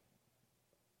names,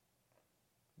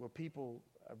 where people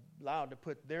are allowed to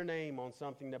put their name on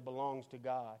something that belongs to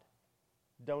God,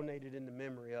 donated in the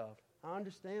memory of. I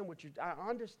understand what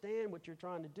you're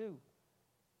trying to do.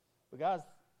 But guys,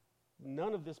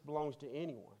 none of this belongs to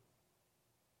anyone.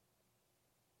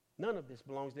 None of this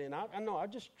belongs to anyone. I know, I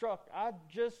just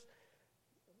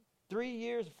 3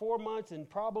 years, 4 months, and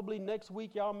probably next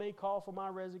week y'all may call for my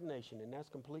resignation, and that's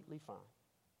completely fine.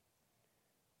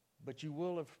 But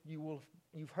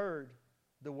you've heard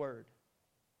the word.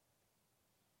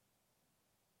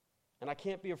 And I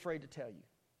can't be afraid to tell you,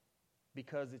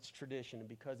 because it's tradition and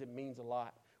because it means a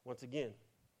lot. Once again,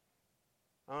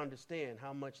 I understand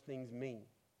how much things mean.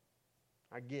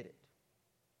 I get it.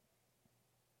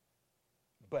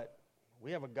 But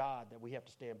we have a God that we have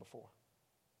to stand before.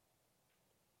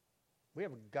 We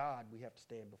have a God we have to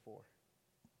stand before.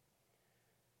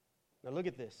 Now look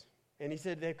at this. And he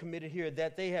said they've committed here,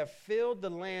 that they have filled the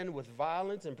land with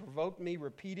violence and provoked me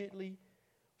repeatedly.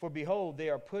 For behold, they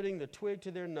are putting the twig to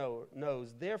their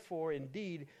nose. Therefore,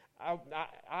 indeed,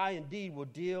 I indeed will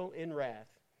deal in wrath.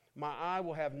 My eye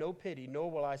will have no pity,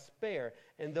 nor will I spare.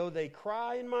 And though they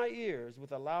cry in my ears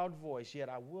with a loud voice, yet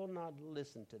I will not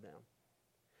listen to them.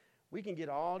 We can get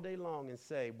all day long and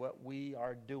say what we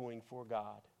are doing for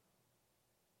God.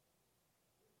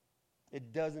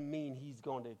 It doesn't mean he's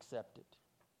going to accept it.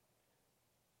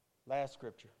 Last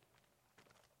scripture.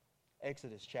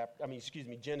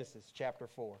 Genesis chapter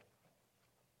 4.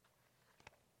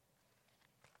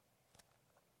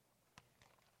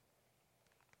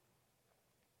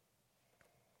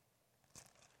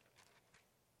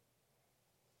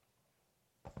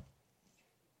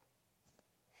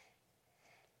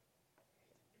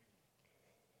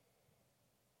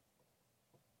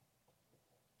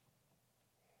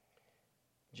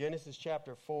 Genesis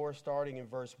chapter 4, starting in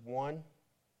verse 1.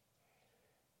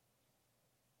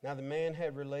 Now the man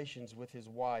had relations with his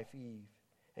wife Eve,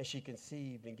 and she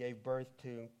conceived and gave birth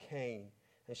to Cain.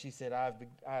 And she said, I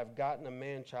have gotten a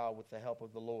man-child with the help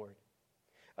of the Lord.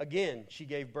 Again, she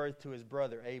gave birth to his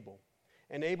brother Abel.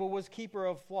 And Abel was keeper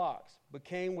of flocks, but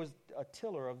Cain was a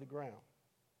tiller of the ground.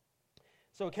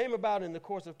 So it came about in the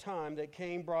course of time that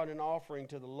Cain brought an offering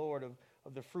to the Lord of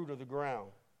the fruit of the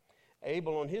ground.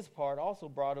 Abel on his part also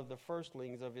brought of the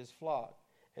firstlings of his flock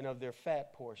and of their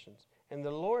fat portions. And the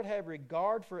Lord had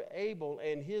regard for Abel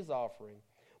and his offering,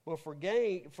 but for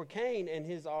Cain and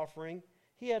his offering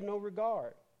he had no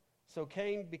regard. So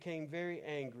Cain became very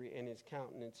angry, and his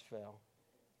countenance fell.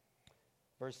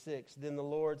 Verse 6, Then the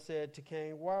Lord said to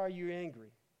Cain, Why are you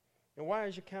angry? And why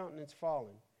is your countenance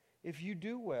fallen? If you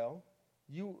do well,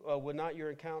 will not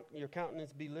your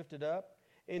countenance be lifted up?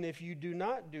 And if you do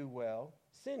not do well,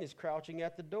 sin is crouching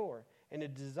at the door, and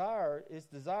its desire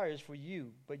is for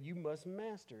you, but you must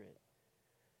master it.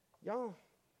 Y'all,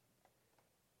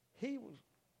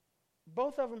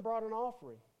 both of them brought an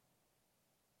offering.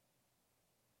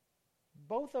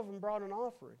 Both of them brought an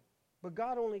offering. But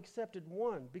God only accepted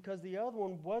one because the other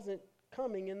one wasn't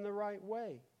coming in the right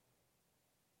way.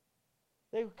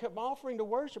 They kept offering to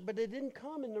worship, but they didn't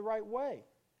come in the right way.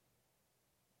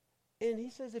 And he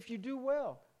says, if you do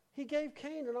well, he gave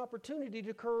Cain an opportunity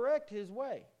to correct his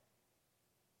way.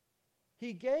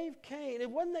 He gave Cain, it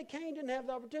wasn't that Cain didn't have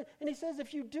the opportunity. And he says,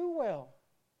 if you do well,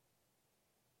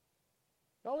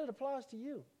 y'all, it applies to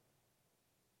you.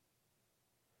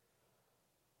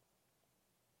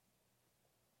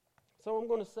 So I'm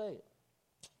going to say it.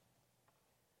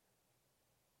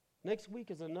 Next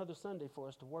week is another Sunday for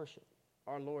us to worship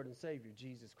our Lord and Savior,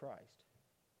 Jesus Christ.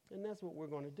 And that's what we're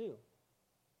going to do.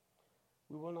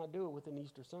 We will not do it with an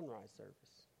Easter sunrise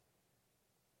service.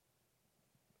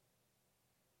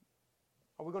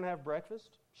 Are we going to have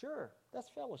breakfast? Sure, that's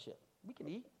fellowship. We can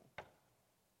eat.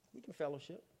 We can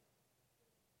fellowship.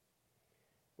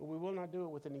 But we will not do it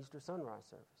with an Easter sunrise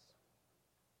service.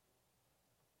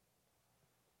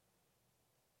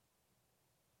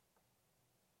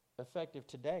 Effective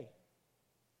today.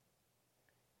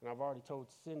 And I've already told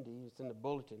Cindy, it's in the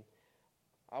bulletin,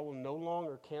 I will no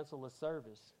longer cancel a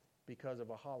service because of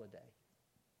a holiday.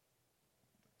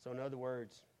 So in other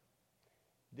words,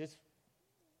 this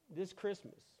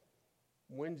Christmas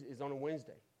is on a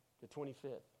Wednesday, the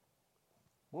 25th.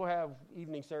 We'll have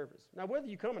evening service. Now, whether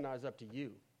you come or not is up to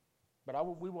you,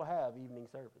 but we will have evening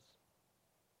service.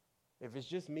 If it's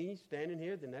just me standing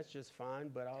here, then that's just fine,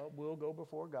 but I will go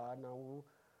before God and I will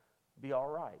be all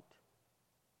right.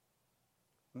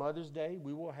 Mother's Day,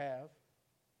 we will have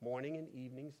morning and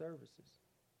evening services.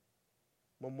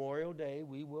 Memorial Day,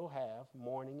 we will have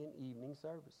morning and evening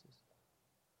services.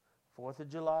 4th of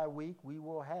July week, we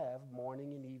will have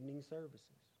morning and evening services.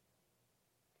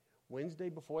 Wednesday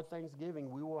before Thanksgiving,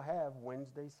 we will have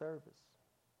Wednesday service.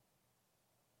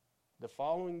 The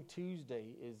following Tuesday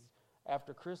is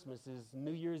after Christmas is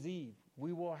New Year's Eve.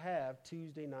 We will have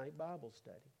Tuesday night Bible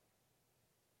study.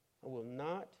 I will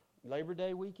not, Labor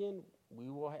Day weekend, we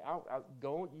will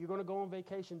you're going to go on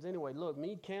vacations anyway. Look,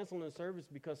 me canceling the service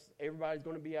because everybody's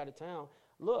going to be out of town.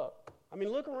 Look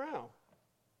around.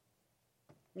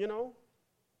 You know,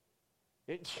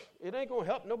 it ain't going to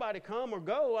help nobody come or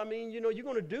go. I mean, you're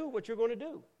going to do what you're going to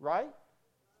do, right?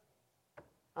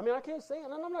 I mean, I can't say it.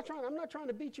 And I'm not trying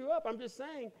to beat you up. I'm just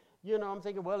saying, I'm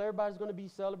thinking, well, everybody's going to be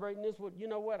celebrating this. Well, you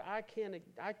know what? I can't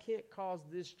cause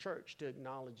this church to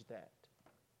acknowledge that.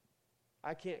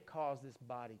 I can't cause this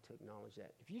body to acknowledge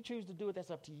that. If you choose to do it,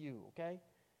 that's up to you, okay?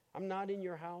 I'm not in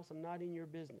your house. I'm not in your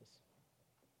business.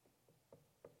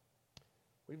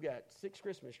 We've got 6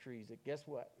 Christmas trees that, guess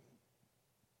what?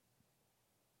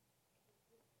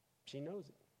 She knows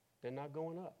it. They're not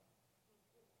going up.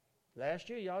 Last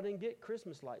year, y'all didn't get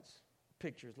Christmas lights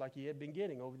pictures like you had been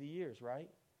getting over the years, right?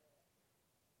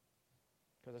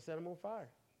 Because I set them on fire.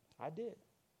 I did.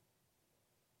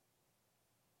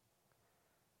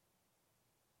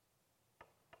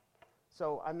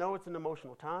 So I know it's an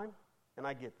emotional time, and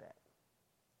I get that.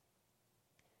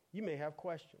 You may have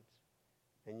questions.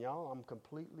 And y'all, I'm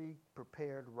completely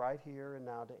prepared right here and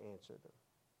now to answer them.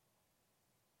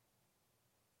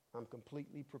 I'm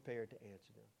completely prepared to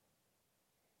answer them.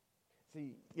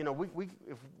 See, you know,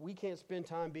 if we can't spend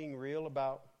time being real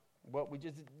about what we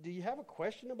just... Do you have a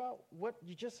question about what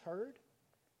you just heard?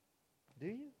 Do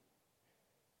you?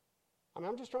 I mean,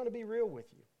 I'm just trying to be real with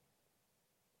you.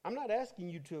 I'm not asking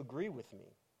you to agree with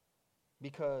me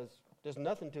because there's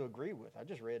nothing to agree with. I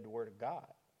just read the Word of God.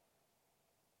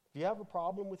 If you have a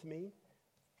problem with me,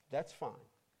 that's fine.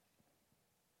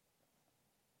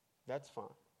 That's fine.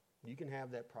 You can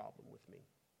have that problem with me.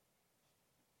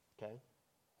 Okay?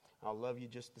 I'll love you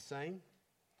just the same.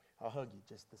 I'll hug you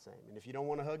just the same. And if you don't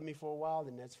want to hug me for a while,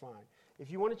 then that's fine.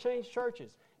 If you want to change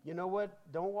churches, you know what?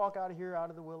 Don't walk out of here out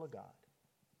of the will of God.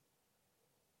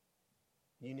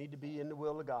 You need to be in the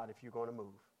will of God if you're going to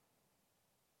move.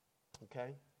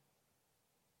 Okay?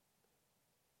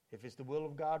 If it's the will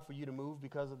of God for you to move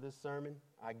because of this sermon,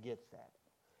 I get that.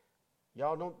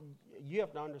 You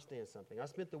have to understand something. I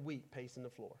spent the week pacing the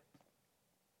floor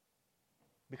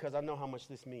because I know how much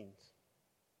this means.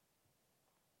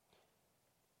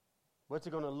 What's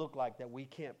it going to look like that we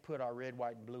can't put our red,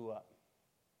 white, and blue up?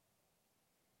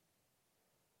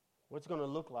 What's it going to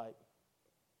look like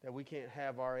that we can't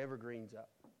have our evergreens up?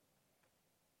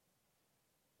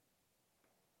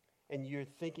 And you're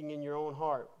thinking in your own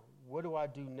heart, what do I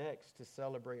do next to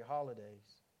celebrate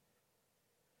holidays?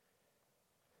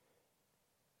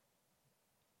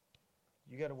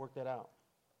 You got to work that out.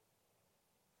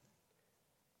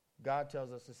 God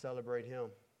tells us to celebrate Him.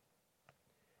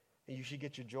 And you should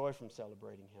get your joy from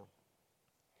celebrating Him.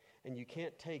 And you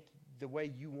can't take the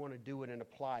way you want to do it and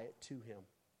apply it to Him.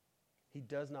 He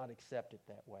does not accept it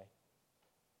that way.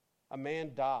 A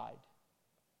man died.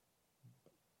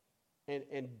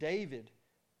 And David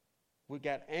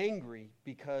got angry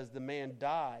because the man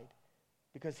died,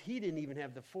 because he didn't even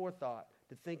have the forethought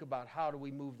to think about how do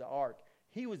we move the ark.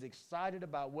 He was excited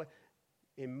about what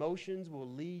emotions will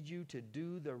lead you to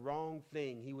do the wrong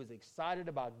thing. He was excited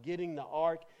about getting the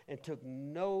ark and took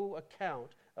no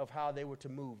account of how they were to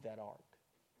move that ark.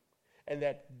 And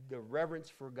that the reverence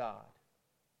for God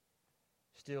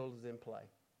still is in play.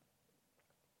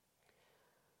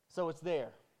 So it's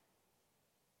there.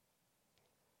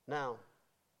 Now,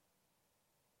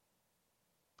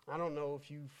 I don't know if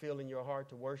you feel in your heart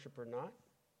to worship or not.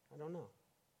 I don't know.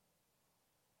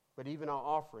 But even our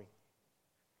offering,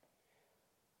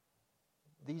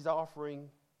 these offering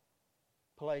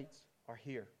plates are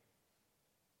here.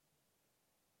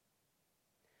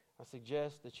 I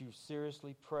suggest that you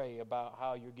seriously pray about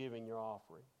how you're giving your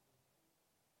offering.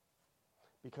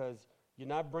 Because you're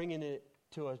not bringing it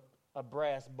to a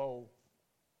brass bowl.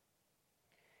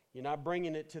 You're not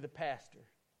bringing it to the pastor.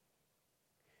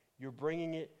 You're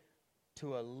bringing it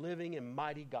to a living and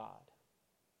mighty God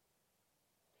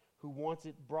who wants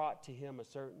it brought to Him a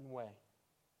certain way.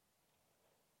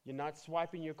 You're not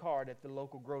swiping your card at the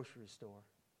local grocery store.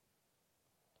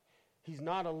 He's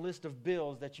not a list of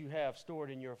bills that you have stored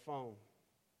in your phone.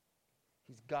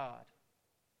 He's God.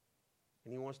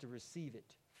 And He wants to receive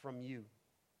it from you,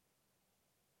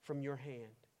 from your hand.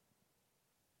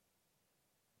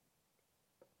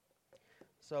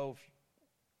 So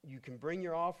if you can bring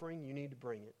your offering, you need to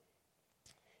bring it.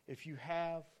 If you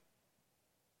have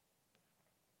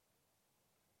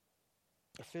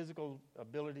a physical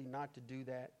ability not to do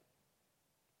that,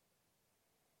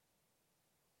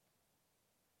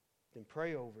 then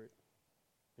pray over it.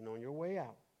 And on your way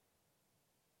out,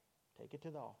 take it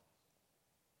to the office.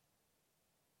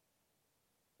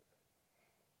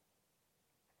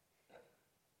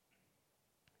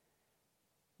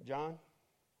 John,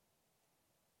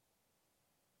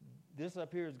 this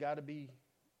up here has got to be,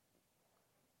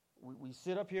 we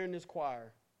sit up here in this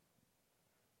choir,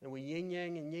 and we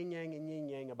yin-yang and yin-yang and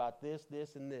yin-yang about this,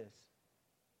 this, and this.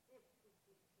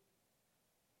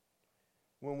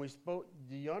 When we spoke,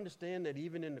 do you understand that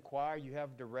even in the choir you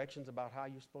have directions about how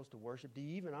you're supposed to worship? Do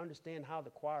you even understand how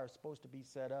the choir is supposed to be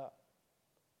set up?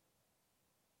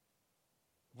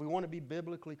 If we want to be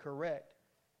biblically correct,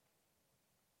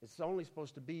 it's only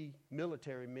supposed to be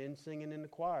military men singing in the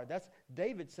choir. That's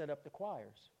David set up the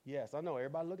choirs. Yes, I know,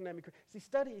 everybody looking at me.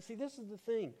 See, this is the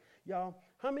thing. Y'all,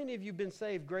 how many of you been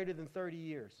saved greater than 30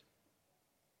 years?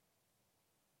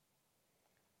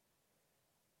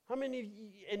 How many of you,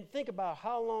 and think about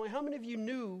how many of you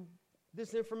knew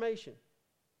this information?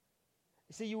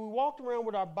 You see, we walked around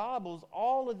with our Bibles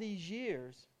all of these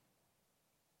years,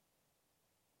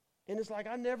 and it's like,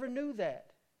 I never knew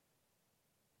that.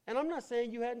 And I'm not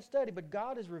saying you hadn't studied, but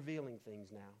God is revealing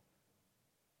things now.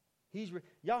 He's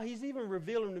even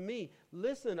revealing to me.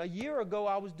 Listen, a year ago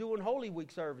I was doing Holy Week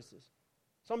services.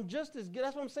 So I'm just as good.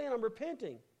 That's what I'm saying. I'm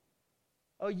repenting.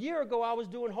 A year ago I was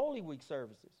doing Holy Week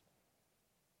services.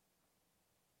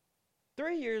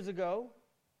 3 years ago,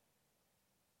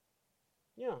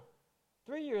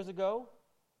 3 years ago,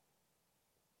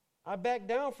 I backed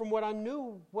down from what I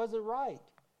knew wasn't right.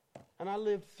 And I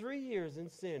lived 3 years in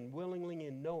sin, willingly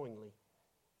and knowingly,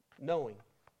 knowing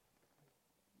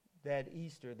that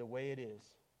Easter, the way it is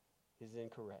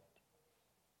incorrect.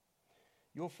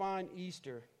 You'll find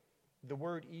Easter, the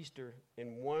word Easter,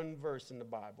 in one verse in the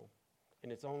Bible.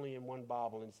 And it's only in one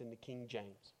Bible, and it's in the King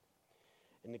James.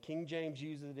 And the King James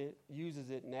uses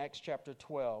it in Acts chapter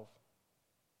 12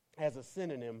 as a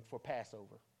synonym for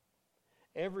Passover.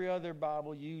 Every other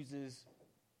Bible uses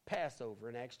Passover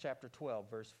in Acts chapter 12,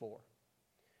 verse 4.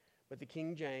 But the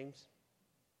King James,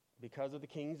 because of the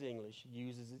King's English,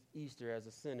 uses Easter as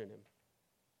a synonym.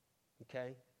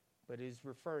 Okay? But is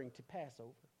referring to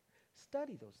Passover.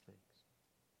 Study those things.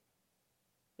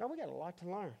 Now, we got a lot to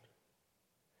learn.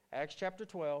 Acts chapter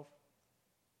 12,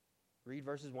 read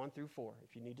verses 1 through 4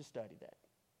 if you need to study that.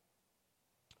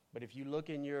 But if you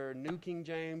look in your New King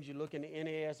James, you look in the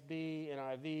NASB,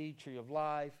 NIV, Tree of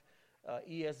Life,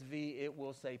 ESV, it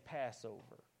will say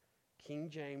Passover. King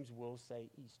James will say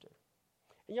Easter.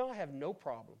 And y'all have no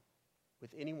problem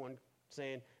with anyone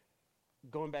saying,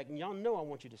 going back, and y'all know I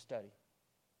want you to study.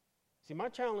 See, my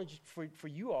challenge for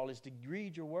you all is to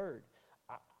read your word.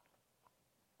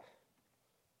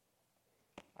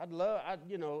 I'd love,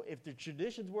 if the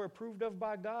traditions were approved of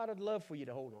by God, I'd love for you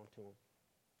to hold on to them.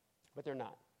 But they're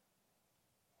not.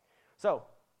 So,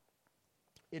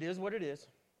 it is what it is.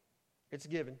 It's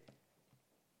given.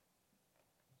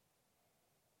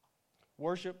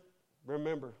 Worship,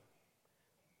 remember,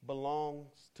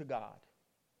 belongs to God.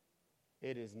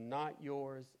 It is not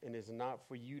yours, and it's not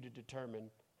for you to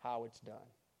determine how it's done.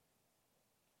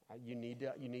 You need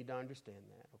to understand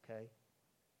that, okay?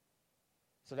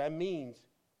 So that means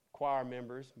choir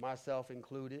members, myself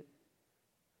included,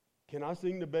 can I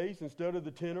sing the bass instead of the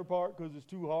tenor part because it's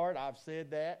too hard? I've said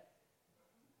that.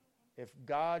 If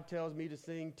God tells me to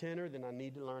sing tenor, then I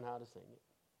need to learn how to sing it.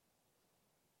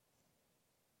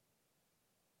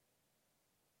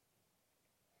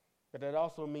 But that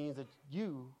also means that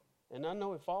you, and I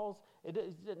know it's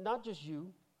not just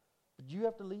you, but you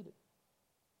have to lead it.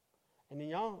 And then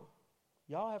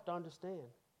y'all have to understand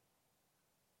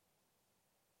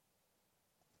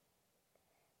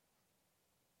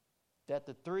that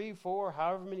the 3, 4,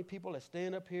 however many people that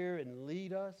stand up here and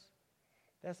lead us,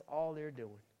 that's all they're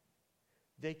doing.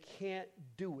 They can't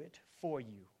do it for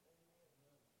you.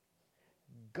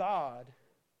 God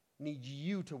needs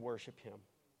you to worship him.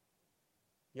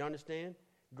 You understand?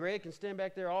 Greg can stand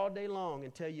back there all day long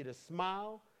and tell you to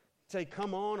smile, say,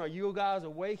 come on, are you guys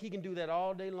awake? He can do that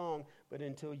all day long. But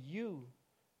until you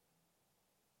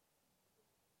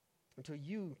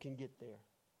can get there.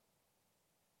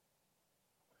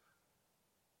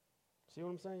 See what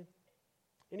I'm saying?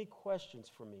 Any questions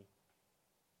for me?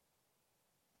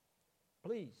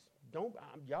 Please,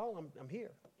 I'm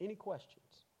here. Any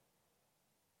questions?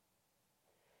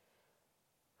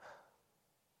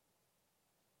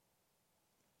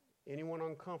 Anyone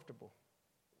uncomfortable?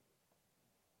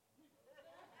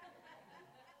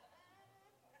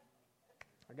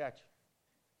 I got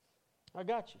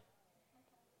you.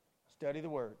 Study the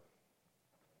word.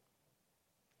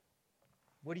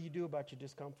 What do you do about your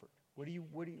discomfort?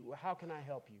 How can I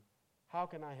help you? How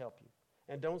can I help you?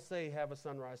 And don't say have a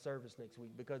sunrise service next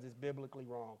week because it's biblically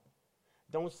wrong.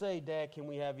 Don't say, Dad, can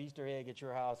we have Easter egg at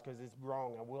your house because it's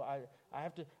wrong. I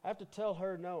have to tell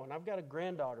her no. And I've got a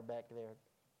granddaughter back there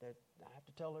that I have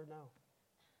to tell her no.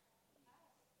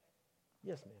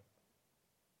 Yes, ma'am.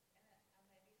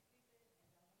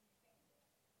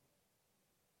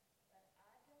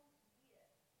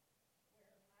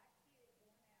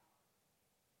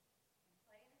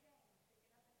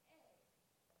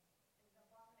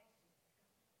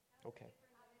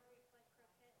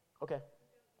 Okay.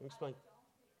 Explain.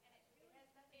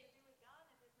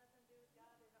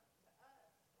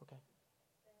 Okay.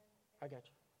 I got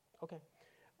you. Okay.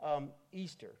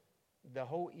 Easter, the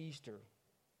whole Easter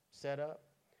setup,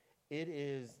 it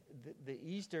is, the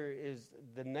Easter is,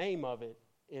 the name of it,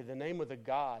 is the name of the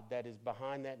God that is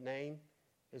behind that name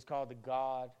is called the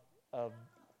God of...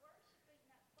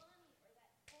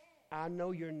 I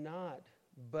know you're not,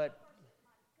 but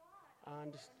I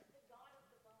understand.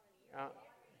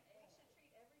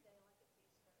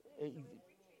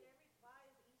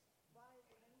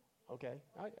 Okay.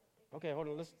 Okay, hold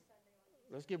on.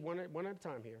 Let's get one at a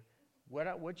time here.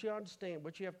 What you understand,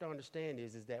 what you have to understand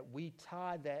is that we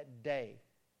tie that day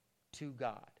to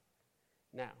God.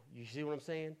 Now, you see what I'm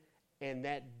saying? And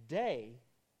that day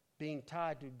being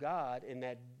tied to God, and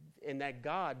that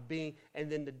God being,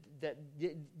 and then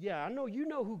I know you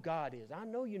know who God is. I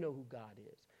know you know who God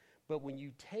is. But when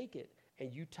you take it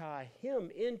and you tie him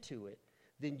into it,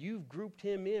 then you've grouped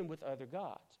him in with other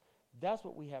gods. That's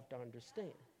what we have to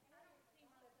understand.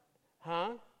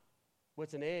 Huh?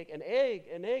 What's an egg? An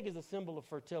egg is a symbol of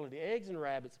fertility. Eggs and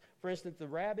rabbits. For instance, the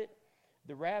rabbit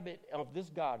of this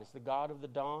goddess, the god of the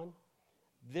dawn,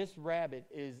 this rabbit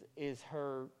is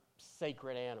her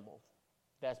sacred animal.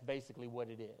 That's basically what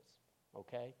it is.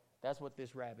 Okay? That's what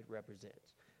this rabbit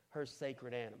represents. Her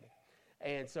sacred animal.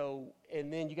 And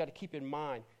then you got to keep in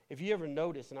mind, if you ever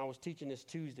notice, and I was teaching this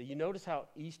Tuesday, you notice how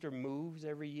Easter moves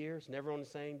every year? It's never on the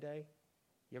same day.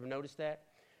 You ever notice that?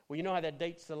 Well, you know how that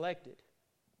date's selected?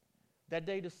 That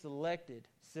date is selected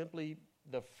simply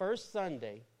the first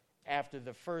Sunday after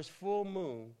the first full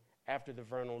moon after the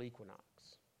vernal equinox,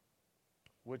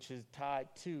 which is tied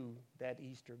to that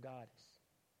Easter goddess.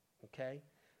 Okay?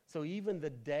 So even the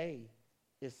day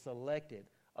is selected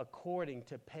according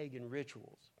to pagan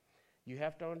rituals. You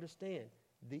have to understand,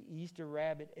 the Easter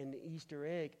rabbit and the Easter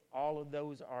egg, all of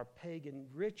those are pagan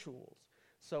rituals.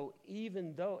 So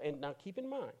even though, and now keep in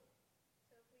mind,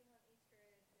 so if we hunt Easter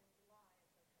eggs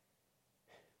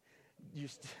in July, you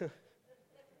still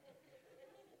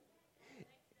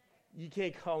you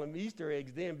can't call them Easter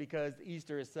eggs then, because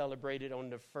Easter is celebrated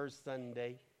on the first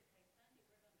Sunday.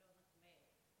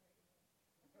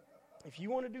 If you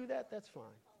want to do that, that's fine.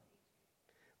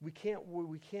 We can't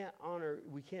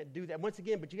do that. Once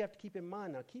again, but you have to keep in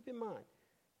mind,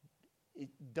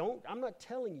 I'm not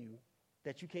telling you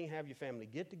that you can't have your family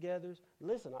get-togethers.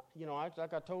 Listen,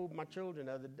 like I told my children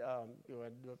the other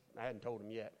I hadn't told them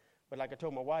yet, but like I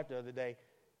told my wife the other day,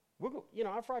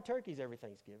 I fry turkeys every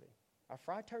Thanksgiving. I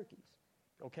fry turkeys,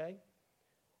 okay?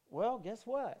 Well, guess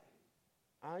what?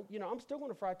 I'm still going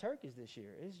to fry turkeys this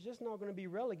year. It's just not going to be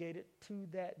relegated to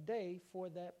that day for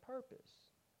that purpose.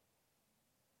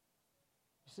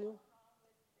 You see?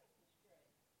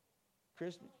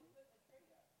 Christmas.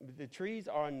 The trees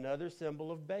are another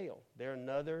symbol of Baal. They're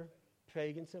another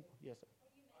pagan symbol. Yes, sir.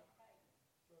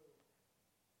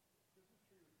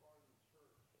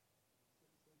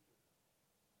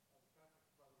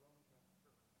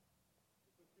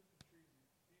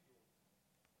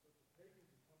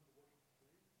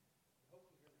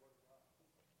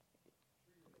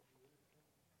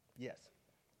 Yes.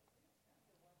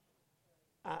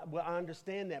 I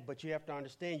understand that, but you have to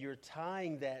understand you're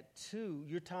tying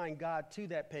God to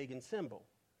that pagan symbol.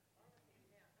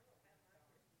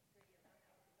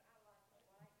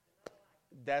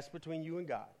 That's between you and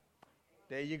God.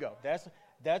 There you go.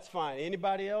 That's fine.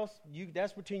 Anybody else?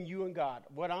 That's between you and God.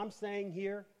 What I'm saying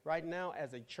here right now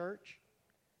as a church,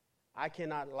 I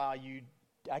cannot allow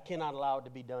it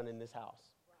to be done in this house.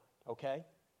 Okay?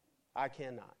 I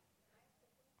cannot.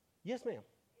 Yes, ma'am.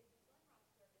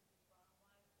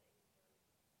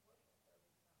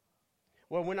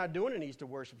 Well, we're not doing an Easter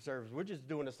worship service. We're just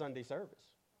doing a Sunday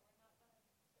service.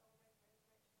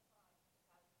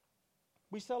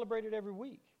 We celebrate it every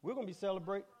week. We're going to be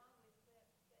celebrating.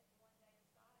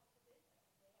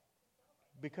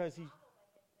 Because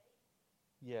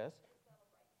yes,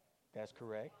 that's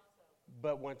correct.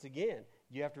 But once again,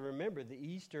 you have to remember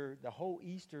the whole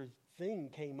Easter thing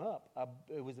came up.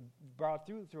 It was brought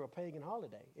through a pagan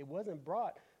holiday. It wasn't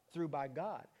brought through by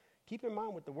God. Keep in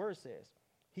mind what the word says.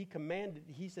 He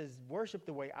says, worship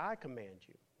the way I command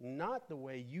you, not the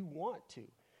way you want to.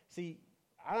 See,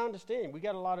 I understand. We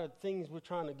got a lot of things we're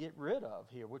trying to get rid of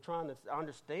here. We're trying to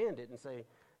understand it and say,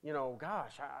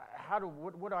 gosh,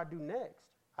 what do I do next?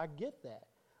 I get that.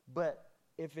 But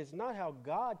if it's not how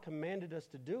God commanded us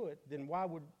to do it, then why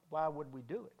would we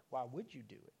do it? Why would you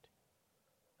do it?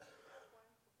 why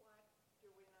do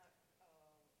we not have a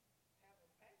Passover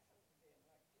then,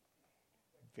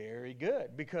 like Very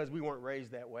good, because we weren't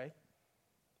raised that way.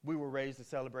 We were raised to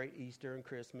celebrate Easter and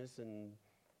Christmas and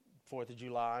 4th of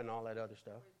July and all that other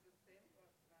stuff.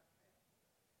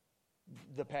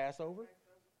 The Passover?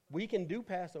 We can do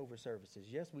Passover services.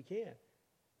 Yes, we can.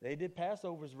 They did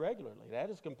Passovers regularly. That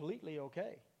is completely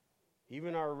okay.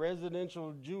 Even our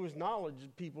residential Jewish knowledge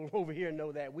people over here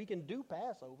know that. We can do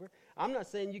Passover. I'm not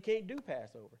saying you can't do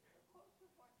Passover.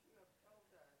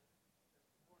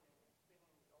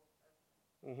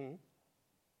 Mm-hmm.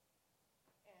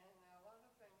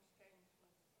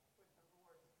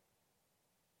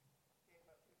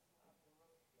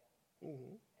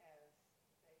 Mm-hmm.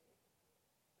 as they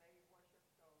worshiped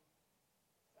on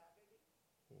Saturday.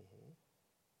 Mm-hmm.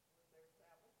 Was their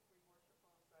Sabbath. We worship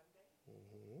on Sunday.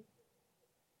 Mm-hmm.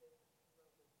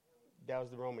 That was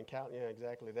the Roman calendar. Yeah,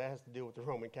 exactly. That has to do with the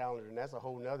Roman calendar, and that's a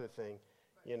whole other thing,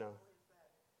 you know. So is that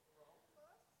wrong for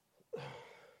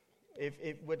us?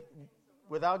 If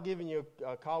without giving you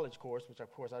a college course, which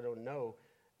of course I don't know,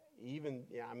 even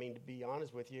yeah, I mean to be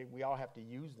honest with you, we all have to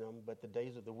use them, but the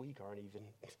days of the week aren't even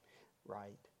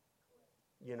right.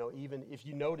 You know, even if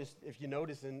you notice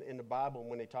in the Bible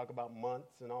when they talk about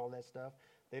months and all that stuff,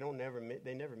 they never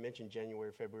mention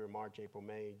January, February, March, April,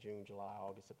 May, June, July,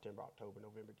 August, September, October,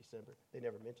 November, December. They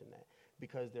never mention that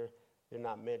because they're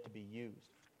not meant to be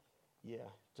used. Yeah.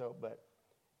 So, but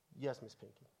yes, Miss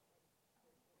Pinky.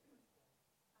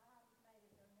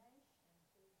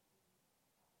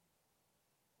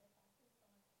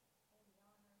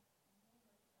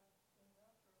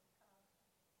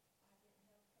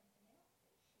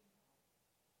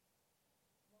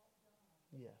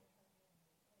 Yeah.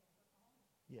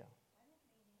 Yeah.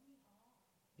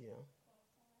 Yeah.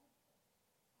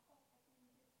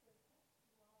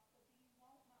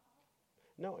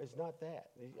 No, it's not that.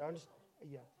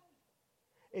 Yeah.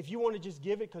 If you want to just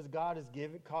give it because God is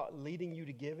leading you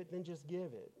to give it, then just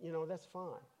give it. You know, that's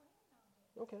fine.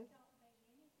 Okay.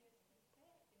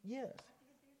 Yes.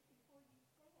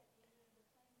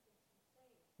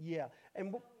 Yeah.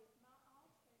 And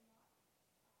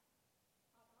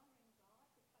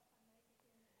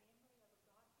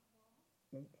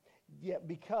yeah,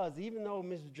 because even though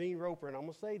Mrs. Jean Roper, and I'm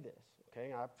going to say this,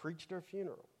 okay, I preached her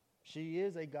funeral. She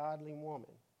is a godly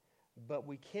woman, but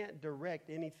we can't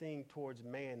direct anything towards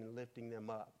man and lifting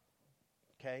them up,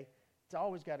 okay? It's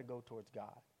always got to go towards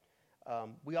God.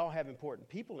 We all have important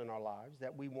people in our lives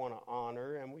that we want to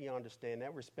honor, and we understand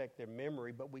that, respect their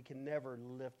memory, but we can never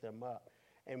lift them up.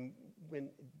 And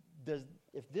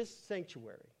if this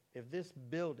sanctuary, if this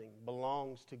building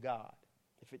belongs to God,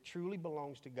 if it truly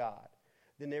belongs to God,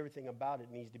 then everything about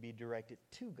it needs to be directed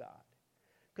to God,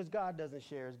 because God doesn't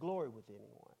share his glory with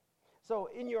anyone. So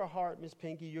in your heart, Miss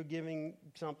Pinky, you're giving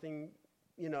something,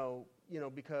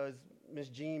 because Miss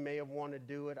Jean may have wanted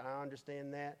to do it. I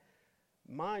understand that.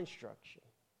 My instruction,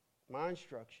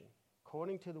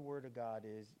 according to the Word of God,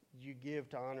 is you're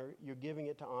giving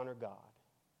it to honor God,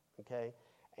 okay,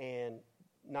 and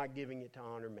not giving it to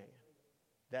honor man.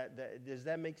 Does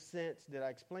that make sense? Did I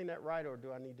explain that right, or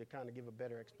do I need to kind of give a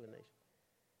better explanation?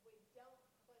 We don't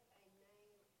put a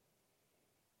name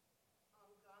on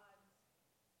God's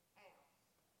house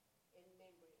in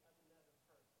memory of another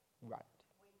person. Right.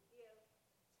 We give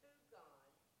to God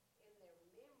in their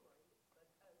memory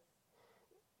because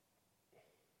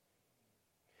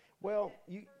Well, that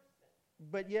person.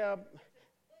 but yeah, To put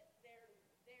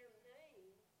their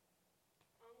name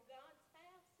on God's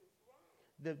house is wrong.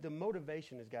 the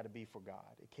motivation has got to be for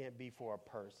God. It can't be for a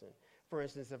person. For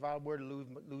instance, if I were to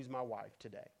lose my wife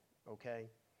today, okay,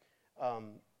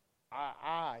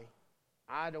 I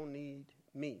don't need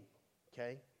me,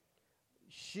 okay.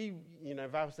 She,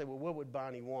 if I would say, well, what would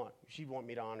Bonnie want? She'd want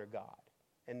me to honor God,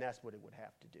 and that's what it would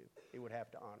have to do. It would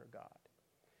have to honor God,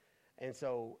 and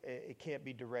so it can't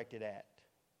be directed at.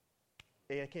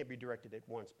 It can't be directed at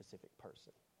one specific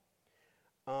person.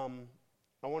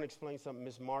 I want to explain something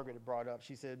Miss Margaret had brought up.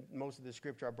 She said most of the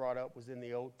scripture I brought up was in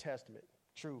the Old Testament.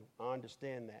 True, I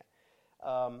understand that.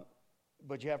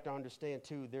 But you have to understand,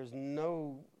 too,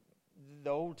 the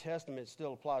Old Testament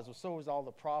still applies. Well, so is all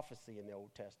the prophecy in the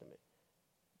Old Testament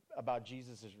about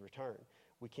Jesus' return.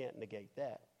 We can't negate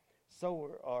that.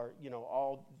 So are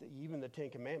even the Ten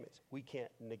Commandments. We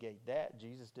can't negate that.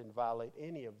 Jesus didn't violate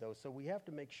any of those. So we have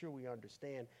to make sure we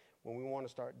understand when we want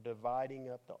to start dividing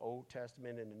up the Old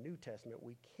Testament and the New Testament,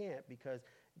 we can't, because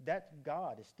that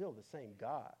God is still the same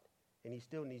God, and he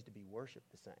still needs to be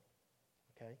worshiped the same.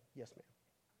 Okay? Yes, ma'am.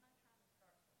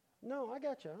 No, I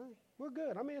got you. We're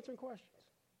good. I'm answering questions.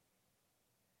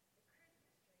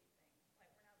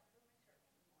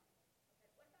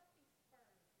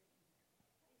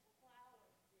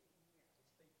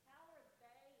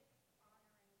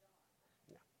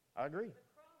 I agree.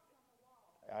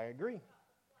 I agree.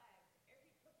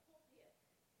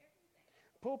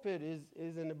 Pulpit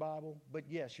is in the Bible, but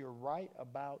yes, you're right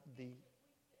about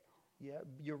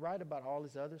you're right about all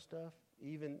this other stuff,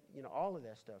 even, all of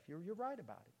that stuff. You're right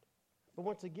about it. But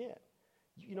once again,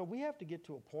 we have to get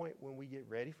to a point when we get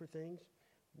ready for things.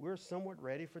 We're somewhat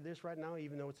ready for this right now,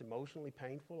 even though it's emotionally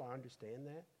painful. I understand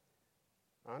that.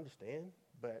 I understand,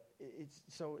 but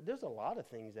so there's a lot of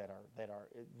things that are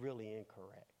really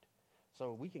incorrect.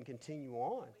 So we can continue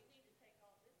on. We need to take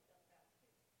all this stuff out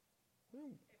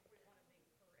too, if we want to be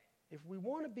correct. if we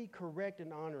want to be correct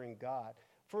in honoring God,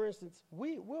 for instance,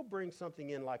 we'll bring something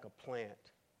in like a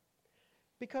plant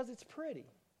because it's pretty.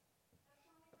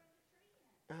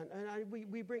 I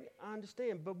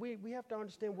understand, but we have to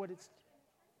understand what it's,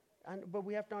 but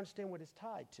we have to understand what it's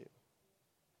tied to.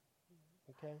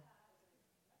 Okay?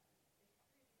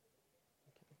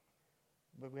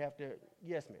 But we have to,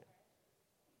 yes, ma'am.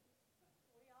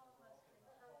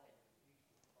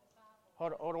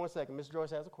 Hold on 1 second. Ms.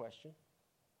 Joyce has a question.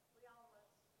 We all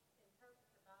must interpret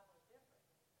the Bible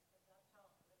differently, because I've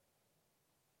talked with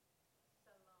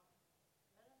some ministers this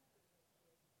week,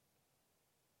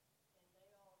 and they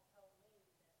all told me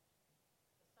that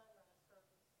the sunrise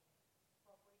service,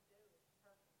 what we do, is perfectly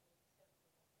acceptable.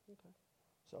 Okay.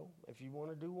 So if you want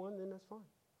to do one, then that's fine.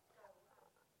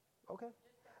 Okay.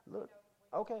 Look.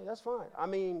 Okay, that's fine. I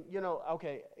mean,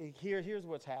 okay, here's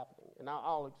what's happening, and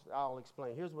I'll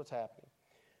explain. Here's what's happening.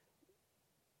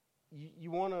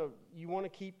 You want to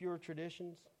keep your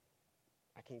traditions?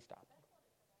 I can't stop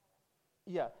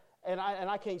you. Yeah, and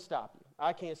I can't stop you.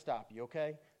 I can't stop you,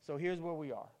 okay? So here's where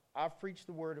we are. I've preached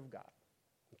the word of God,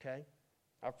 okay?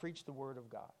 I've preached the word of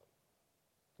God.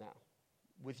 Now,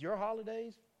 with your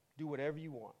holidays, do whatever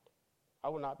you want. I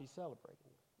will not be celebrating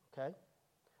them, okay?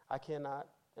 I cannot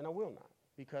and I will not,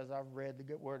 because I've read the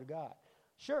good word of God.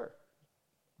 Sure,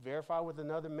 verify with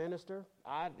another minister.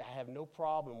 I have no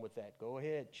problem with that. Go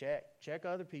ahead, check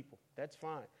other people. That's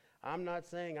fine. I'm not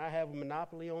saying I have a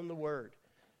monopoly on the word,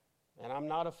 and I'm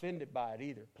not offended by it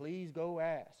either. Please go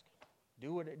ask.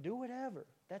 Do whatever.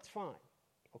 That's fine,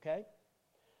 okay?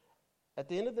 At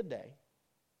the end of the day,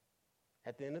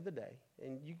 and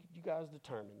you guys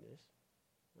determine this,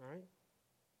 all right?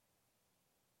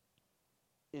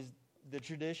 Is the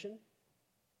tradition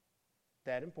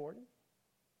that important?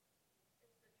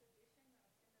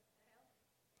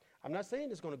 I'm not saying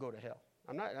it's going to go to hell.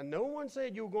 No one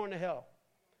said you were going to hell.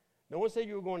 No one said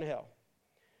you were going to hell.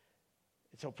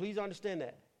 So please understand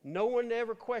that. No one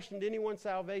ever questioned anyone's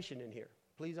salvation in here.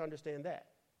 Please understand that.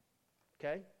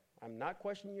 Okay? I'm not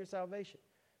questioning your salvation.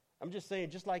 I'm just saying,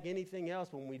 just like anything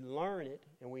else, when we learn it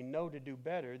and we know to do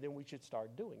better, then we should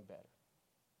start doing better.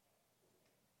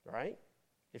 Right?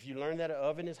 If you learn that an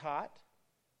oven is hot,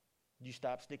 you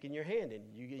stop sticking your hand in it.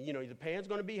 You know, the pan's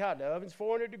going to be hot. The oven's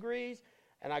 400 degrees,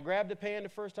 and I grabbed the pan the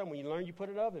first time. When you learn, you put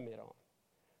an oven mitt on.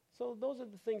 So those are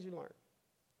the things you learn.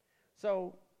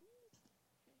 So,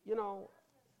 you know.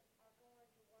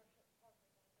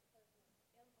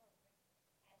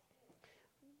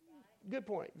 Good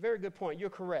point. Very good point. You're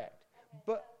correct. Okay,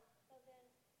 but so then,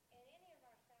 in any of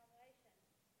our salvation,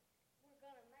 we're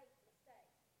going to make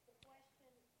mistakes. The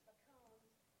question becomes,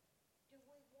 do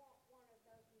we want one of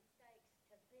those mistakes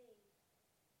to be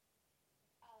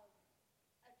a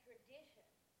tradition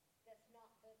that's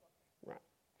not biblical? right.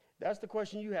 That's the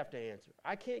question you have to answer.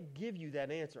 I can't give you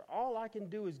that answer. All I can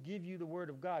do is give you the word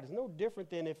of God. It's no different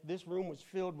than if this room was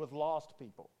filled with lost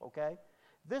people, okay?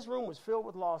 If this room was filled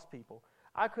with lost people,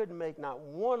 I couldn't make not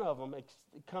one of them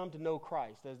come to know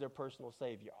Christ as their personal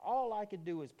Savior. All I could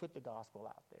do is put the gospel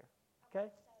out there, okay?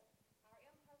 So our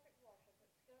imperfect worship,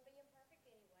 it's going to be imperfect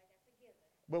anyway, that's a given.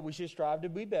 But we should strive to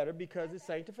be better because it's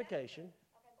sanctification.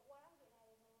 Okay, but what I'm getting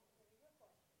at is I want to answer your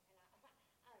question, and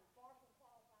I'm far from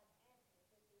qualified to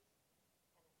answer it. This is kind of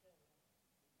silly.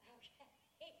 Okay.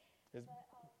 Is-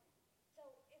 But,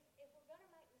 so if we're going to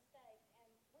make mistakes,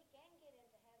 and we can get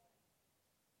into heaven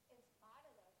in spite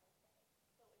of those mistakes.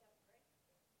 So we have to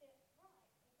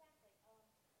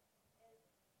correct them. Right,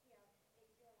 exactly. And, you know, if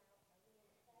you're allowed to make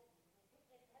mistakes,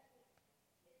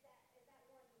 is that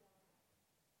worthy of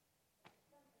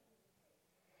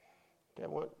Okay,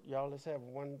 y'all, let's have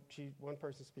one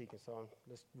person speaking, so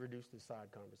let's reduce this side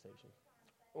conversation.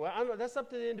 Well, I know that's up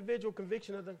to the individual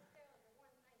conviction of the.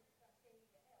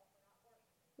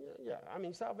 Yeah, I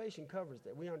mean, salvation covers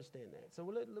that. We understand that. So,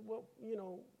 well,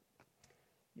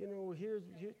 here's.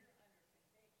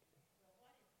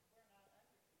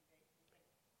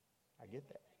 I get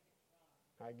that.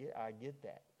 I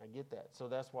get that. So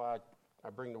that's why I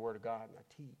bring the Word of God and I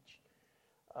teach.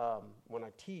 When I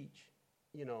teach,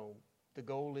 the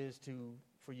goal is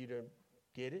for you to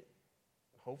get it,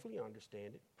 hopefully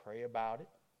understand it, pray about it,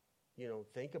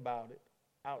 think about it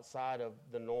outside of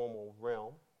the normal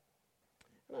realm.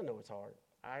 And I know it's hard.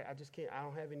 I just can't. I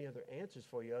don't have any other answers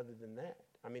for you other than that.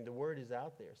 I mean, the Word is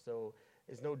out there, so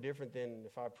it's no different than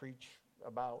if I preach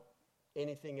about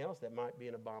anything else that might be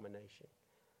an abomination.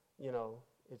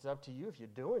 It's up to you if you're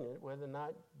doing it, whether or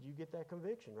not you get that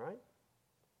conviction, right?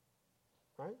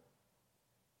 Right?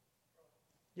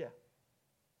 Yeah.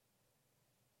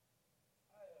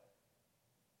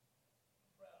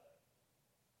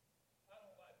 I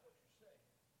don't like what you say.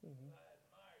 Mm-hmm.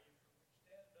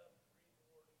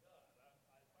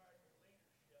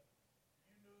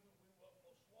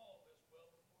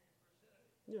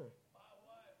 Yeah. My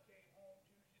wife came home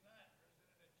Tuesday night,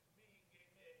 presented it to me, and gave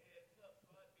me a heads up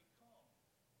so I'd be calm.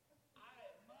 I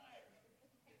admire it.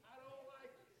 I don't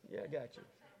like it. Yeah, I got you.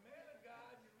 You're a man of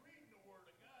God, you're reading the Word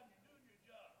of God, and you're doing your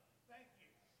job. Thank you.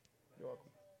 You're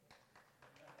welcome.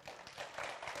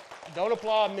 Don't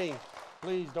applaud me.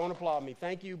 Please don't applaud me.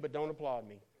 Thank you, but don't applaud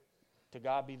me. To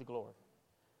God be the glory.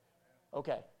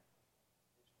 Okay.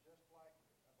 It's just like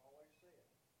I've always said,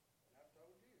 and I've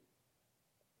told you,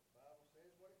 the Bible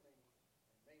says what it means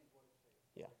and means what it says.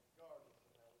 Yeah. Regardless of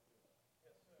how we feel.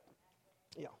 Yes, sir.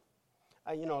 Yeah.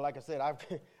 Like I said,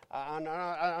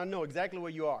 I know exactly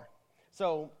where you are.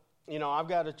 So, I've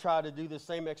got to try to do the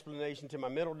same explanation to my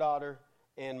middle daughter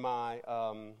and my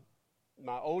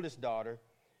oldest daughter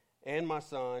and my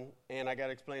son, and I got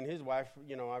to explain to his wife,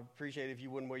 I appreciate it if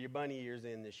you wouldn't wear your bunny ears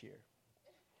in this year.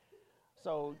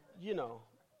 So,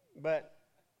 but,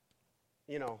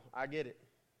 I get it.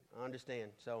 I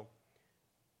understand. So,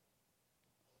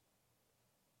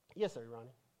 yes, sir,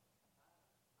 Ronnie.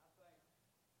 I think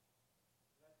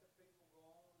let the people go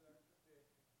on with their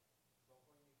tradition, but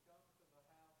when you come to the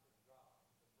house of God,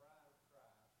 the bride of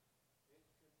Christ, it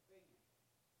should be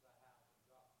the house of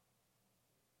God.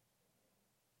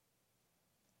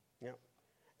 Yeah.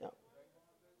 Yeah. They want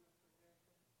to do the tradition,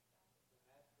 then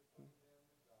that's between them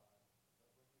and God.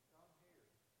 But when you come here,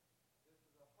 this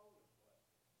is a holy place.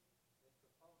 It's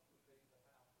supposed to be the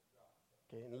house of God.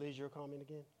 Okay, and Liz, your comment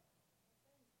again?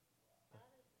 God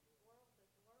is the world is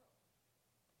the world.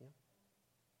 Yeah.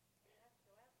 We have to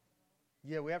go out tomorrow.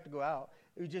 Yeah, we have to go out.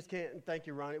 We just can't, thank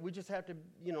you, Ronnie. We just have to,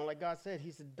 like God said,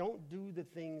 he said, don't do the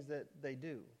things that they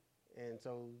do. And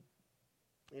so,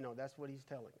 that's what he's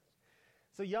telling us.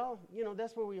 So y'all,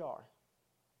 that's where we are.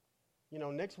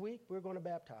 Next week, we're going to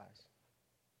baptize.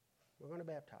 We're going to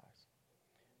baptize.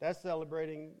 That's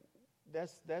celebrating,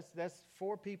 that's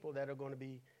 4 people that are going to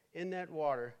be in that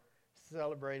water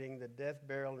celebrating the death,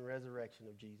 burial, and resurrection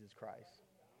of Jesus Christ.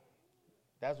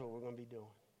 That's what we're going to be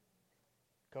doing.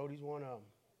 Cody's one of them.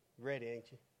 Ready, ain't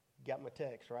you? Got my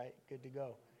text, right? Good to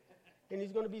go. And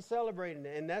he's going to be celebrating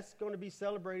it, and that's going to be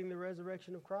celebrating the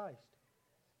resurrection of Christ.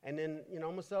 And then, I'm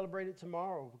going to celebrate it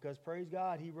tomorrow because, praise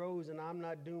God, he rose and I'm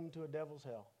not doomed to a devil's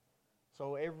hell.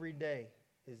 So every day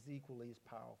is equally as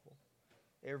powerful.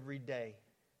 Every day,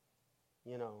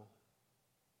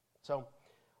 So,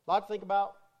 a lot to think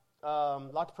about, a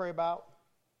lot to pray about.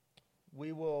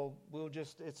 We'll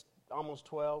just, it's almost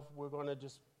 12. We're going to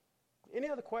just, any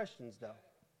other questions, though?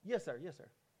 Yes, sir. Yes, sir.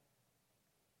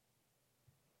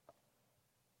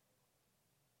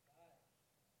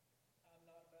 I'm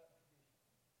not about tradition.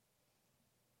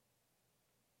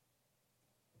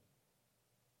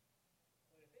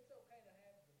 But if it's okay to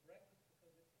have the breakfast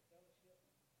because it's a fellowship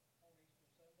on Easter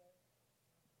Sunday,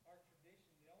 our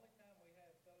tradition, the only time we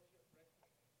have fellowship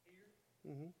breakfast here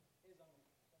Mm-hmm. is on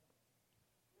Easter Sunday.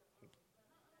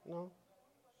 No?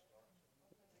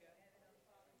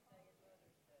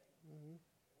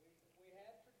 We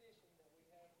have tradition that we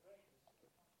have breakfast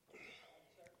on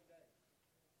certain days.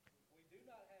 We do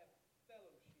not have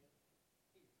fellowship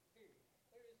here, period.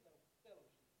 There is no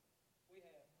fellowship. We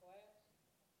have class,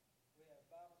 we have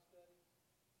Bible study.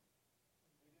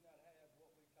 We do not have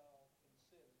what we call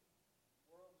considered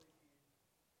worldly view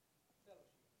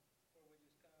fellowship, where we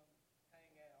just come,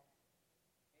 hang out,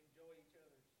 enjoy each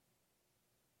other's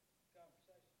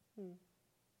conversation. Mm.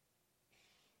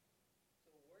 So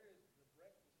where is the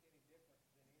breakfast any different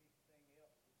than anything else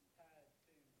that's tied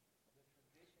to the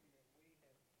tradition that we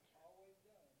have always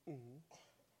done Mm-hmm.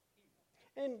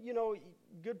 here? And,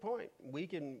 good point. We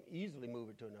can easily move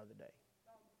it to another day.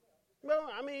 Well,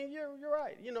 I mean, you're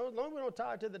right. As long as we don't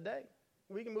tie it to the day,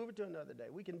 we can move it to another day.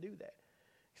 We can do that.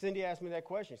 Cindy asked me that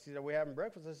question. She said, are we having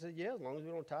breakfast? I said, yeah, as long as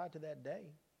we don't tie it to that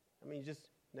day. I mean, just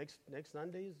next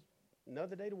Sunday is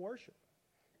another day to worship.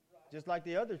 Just like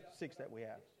the other 6 that we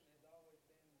have. Tradition has always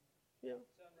been Yeah,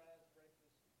 sunrise, breakfast,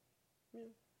 yeah.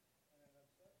 and then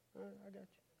sunset. I got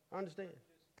you. I understand. Just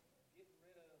getting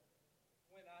rid of,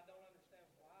 when I don't understand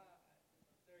why,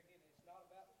 there again, it's not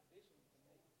about tradition to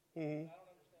me. Mm-hmm. I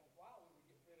don't understand why we would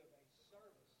get rid of a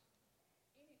service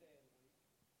any day of the week,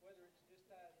 whether it's just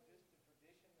tied just to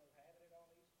tradition of having it on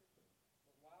Easter,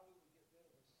 but why we would get rid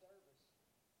of a service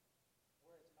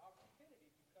where it's an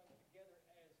opportunity to come together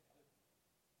as the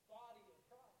body of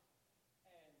Christ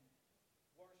and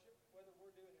worship, whether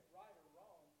we're doing it right or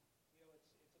wrong.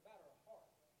 It's about our heart.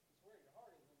 It's where your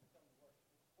heart is when you come to worship.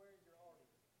 It's where your heart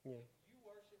is. Yeah. If you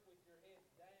worship with your head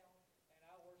down and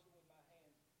I worship with my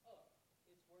hands up,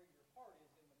 it's where your heart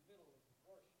is in the middle of the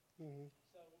worship. Mm-hmm.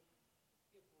 So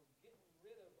if we're getting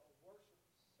rid of a worship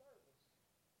service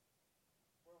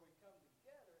where we come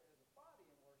together as a body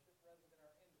in worship rather than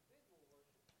our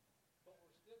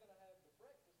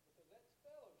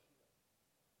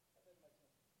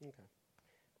Okay.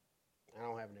 I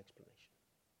don't have an explanation.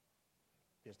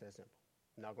 Just that simple.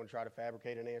 I'm not going to try to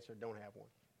fabricate an answer. Don't have one.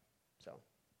 So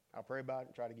I'll pray about it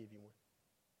and try to give you one.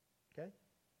 Okay?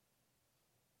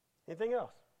 Anything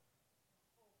else?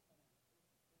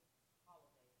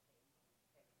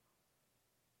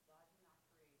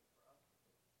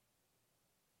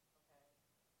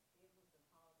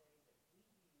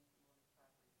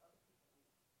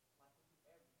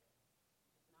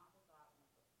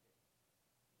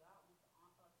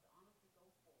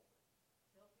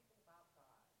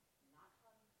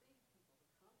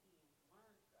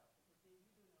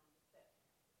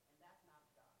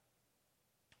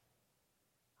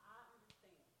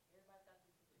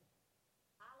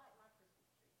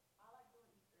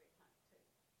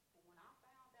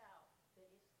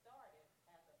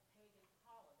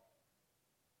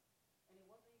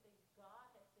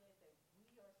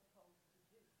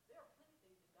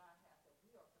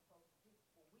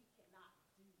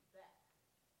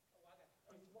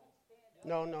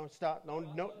 No, stop.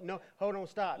 No, hold on,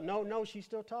 stop. No, she's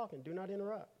still talking. Do not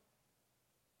interrupt.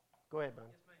 Go ahead, Bonnie.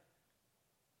 Yes, ma'am.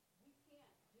 We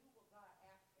can't do what God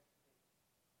asks us to do.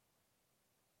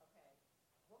 Okay?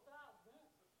 What God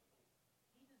wants us to do.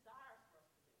 He desires for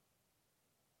us to do.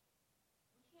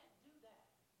 We can't do that,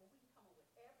 but we can come up with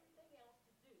everything else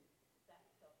to do that's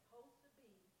supposed to be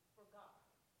for God.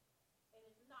 And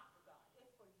it's not for God.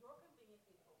 It's for your convenience.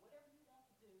 It's for whatever you want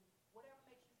to do, whatever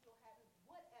makes you feel happy,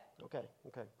 whatever.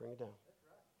 Okay, bring it down. That's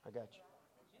right. I got you.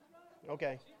 She's right.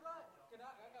 Okay. She's right.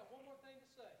 I got one more thing to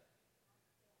say.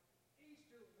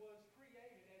 Easter was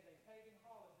created as a pagan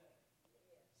holiday.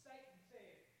 Satan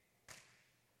said,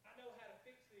 I know how to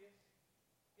fix this.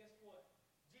 Guess what?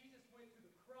 Jesus went to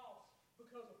the cross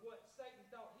because of what Satan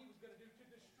thought he was going to do to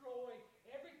destroy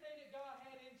everything that God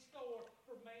had in store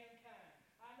for mankind.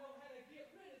 I know how to get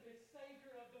rid of this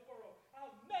Savior of the world.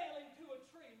 I'll nail him to a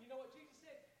tree. And you know what Jesus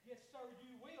said? Yes, sir,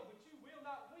 you will, but you will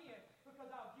not win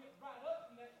because I'll get right up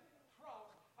from that cross.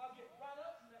 I'll get right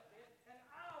up from that bed, and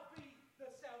I'll be the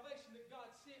salvation that God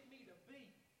sent me to be.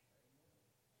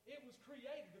 It was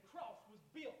created. The cross was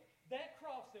built. That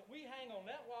cross that we hang on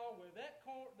that wall with that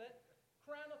crown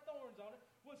of thorns on it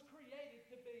was created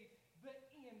to be the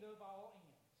end of all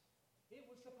ends. It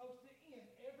was supposed to end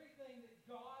everything that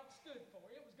God stood for.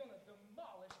 It was going to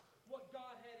demolish what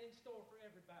God had in store for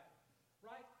everybody.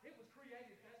 Right? It was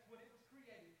created. That's what it was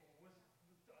created for. Was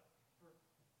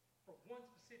for one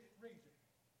specific reason.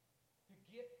 To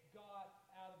get God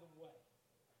out of the way.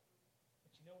 But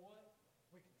you know what?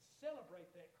 We can celebrate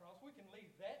that cross. We can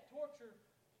leave that torture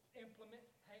implement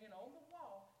hanging on the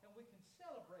wall, and we can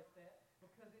celebrate that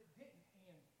because it didn't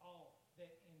end all that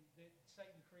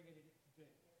Satan created it to do.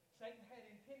 Satan had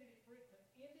intended it for it to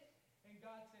end it, and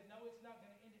God said, no, it's not going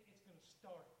to end it. It's going to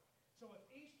start it. So if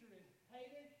Easter is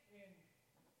hated in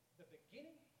the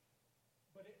beginning,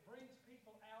 but it brings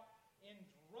people out in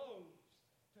droves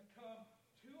to come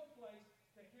to a place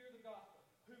to hear the gospel.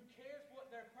 Who cares what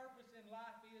their purpose in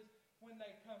life is when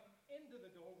they come into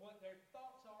the door, what their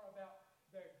thoughts are about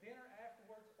their dinner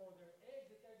afterwards or their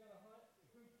eggs that they're going to hunt?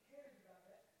 Who cares about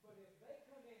that? But if they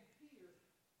come in here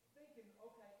thinking,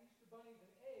 okay, Easter bunnies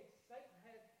and eggs, Satan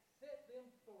had set them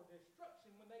for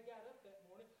destruction when they got up that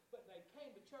morning, but they came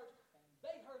to church and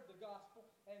they heard the gospel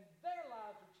and their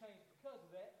lives are changed because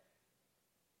of that.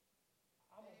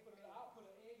 I'll put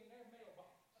an egg in their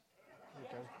mailbox. You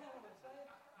understand what I'm saying?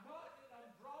 Not that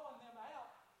I'm drawing them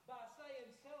out by saying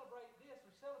celebrate this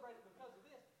or celebrate it because of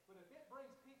this, but if it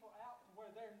brings people out to where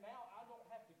they're now, I don't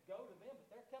have to go to them, but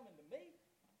they're coming to me,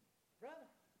 brother.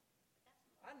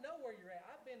 I know where you're at.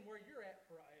 I've been where you're at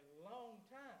for a long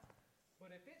time.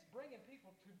 But if it's bringing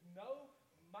people to know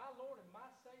my Lord and my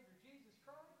Savior, Jesus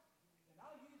Christ, then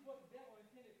I'll use what the devil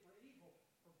intended for evil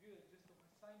for good, just the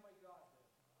same way God does.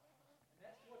 And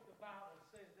that's what the Bible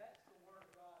says. That's the Word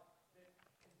of God that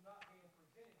is not being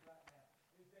presented right now.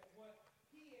 Is that what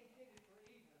He intended for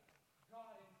evil,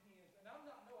 God intends. And you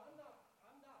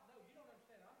don't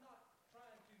understand. I'm not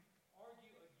trying to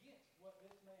argue against what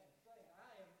this man is saying.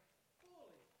 I am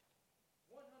fully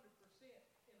 100%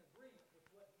 in agreement with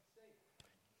what he said.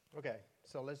 Okay,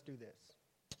 so let's do this.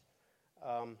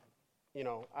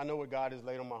 I know what God has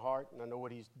laid on my heart, and I know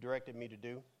what He's directed me to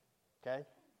do. Okay?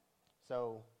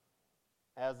 So,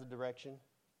 as the direction,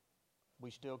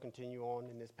 we still continue on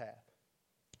in this path.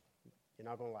 You're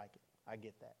not going to like it. I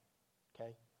get that.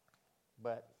 Okay?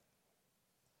 But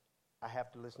I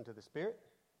have to listen to the Spirit.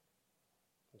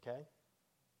 Okay?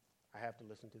 I have to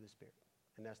listen to the Spirit.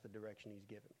 And that's the direction He's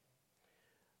given me.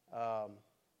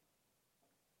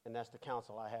 And that's the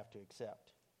counsel I have to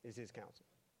accept, is His counsel.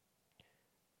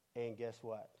 And guess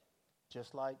what?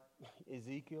 just like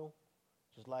Ezekiel,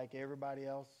 just like everybody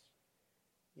else,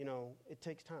 it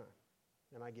takes time.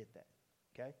 And I get that,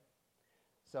 okay?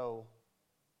 So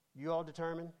you all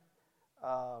determine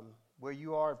where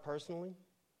you are personally.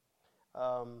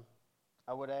 I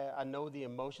know the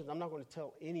emotions. I'm not going to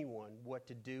tell anyone what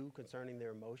to do concerning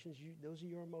their emotions. Those are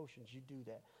your emotions. You do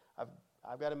that.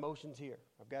 I've got emotions here.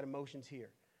 I've got emotions here.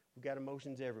 We've got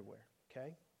emotions everywhere,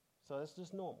 okay? So that's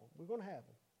just normal. We're going to have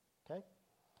them, okay?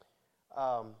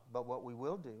 But what we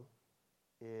will do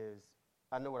is,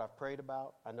 I know what I've prayed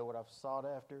about. I know what I've sought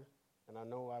after. And I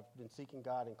know I've been seeking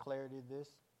God in clarity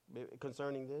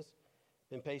concerning this.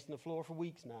 Been pacing the floor for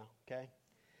weeks now, okay?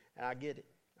 And I get it.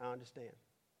 I understand.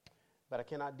 But I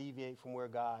cannot deviate from where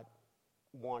God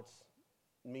wants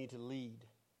me to lead,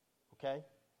 okay?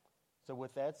 So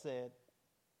with that said,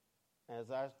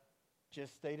 as I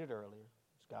just stated earlier,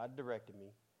 as God directed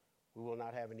me, we will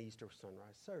not have an Easter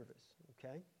sunrise service,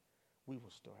 okay? We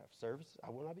will still have service. I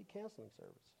will not be canceling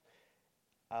service.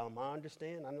 I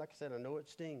understand. Like I said, I know it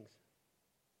stings.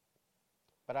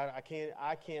 But I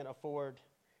can't afford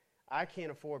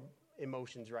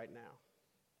emotions right now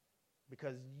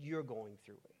because you're going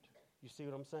through it. You see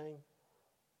what I'm saying?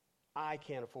 I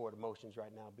can't afford emotions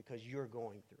right now because you're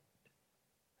going through it.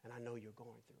 And I know you're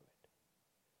going through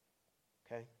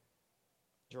it. Okay?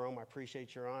 Jerome, I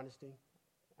appreciate your honesty.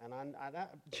 And I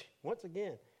once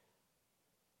again,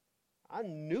 I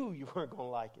knew you weren't going to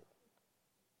like it.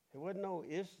 There wasn't no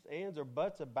ifs, ands, or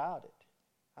buts about it.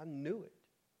 I knew it.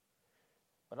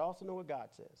 But I also know what God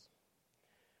says.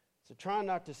 So try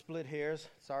not to split hairs.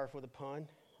 Sorry for the pun.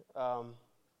 But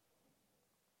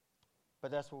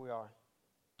that's where we are.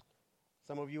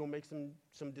 Some of you will make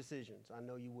some decisions. I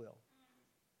know you will.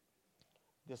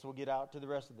 This will get out to the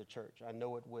rest of the church. I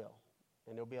know it will.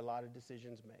 And there'll be a lot of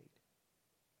decisions made.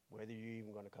 Whether you're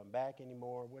even going to come back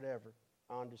anymore, whatever,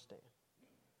 I understand.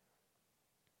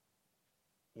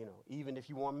 Even if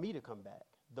you want me to come back,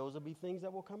 those will be things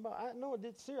that will come out. I know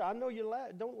it's serious. I know you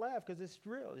laugh. Don't laugh because it's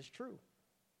real. It's true.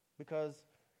 Because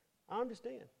I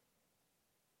understand.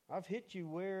 I've hit you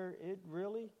where it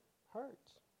really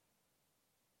hurts.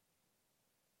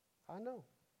 I know.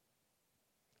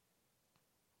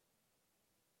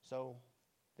 So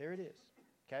there it is.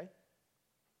 Okay?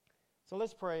 So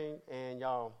let's pray and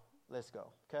y'all, let's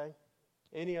go. Okay?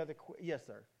 Any other yes,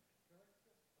 sir.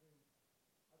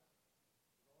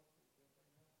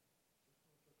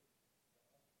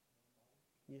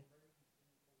 Yeah.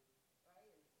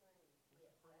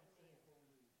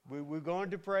 We're going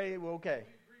to pray. Well, okay.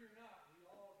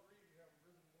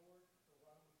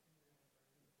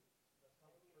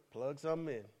 Plug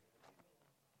something in.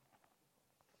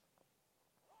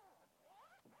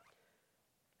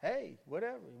 Hey,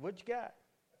 whatever. What you got?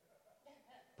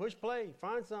 Push play.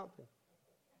 Find something.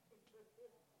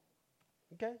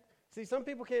 Okay? See, some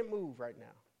people can't move right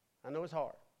now. I know it's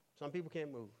hard. Some people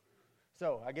can't move.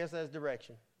 So, I guess that's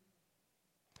direction.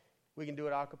 We can do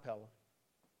it a cappella.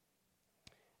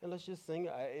 And let's just sing.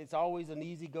 It's always an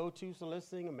easy go-to, so let's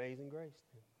sing Amazing Grace.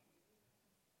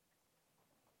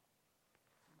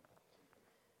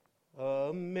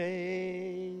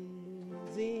 Amazing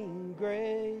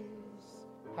grace,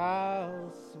 how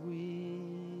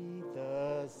sweet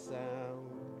the sound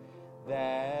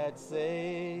that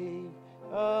saved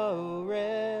a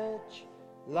wretch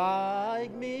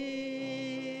like me.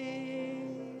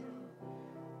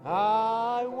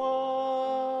 I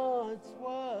once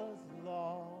was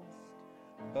lost,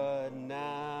 but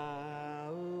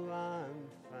now I'm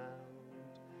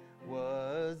found,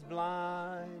 was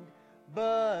blind,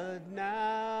 but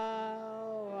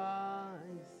now I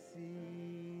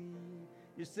see.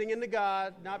 You're singing to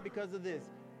God, not because of this.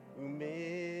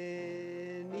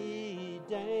 Many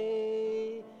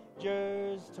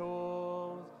dangers,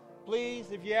 toils.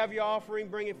 Please, if you have your offering,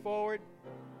 bring it forward.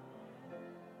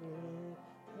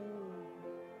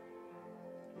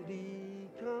 Did he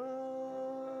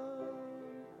come?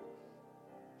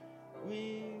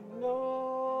 We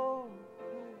know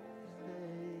whose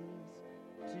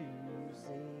days to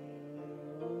sing.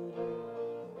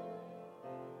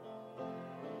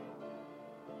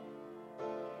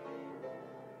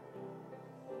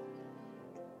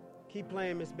 Keep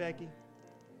playing, Miss Becky.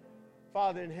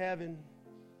 Father in heaven,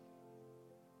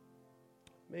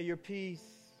 may your peace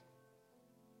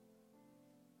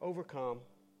overcome.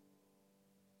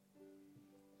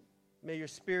 May your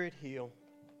spirit heal.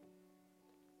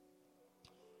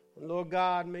 And Lord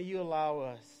God, may you allow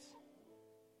us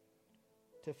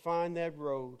to find that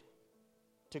road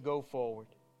to go forward.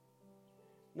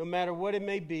 No matter what it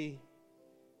may be,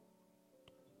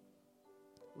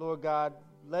 Lord God,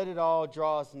 let it all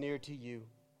draw us near to you.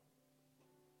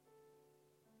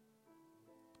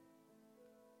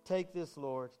 take this,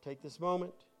 Lord. Take this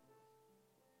moment.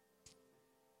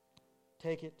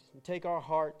 Take it and take our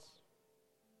hearts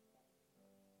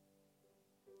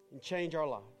and change our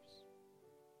lives.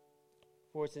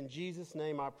 For it's in Jesus'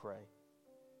 name I pray.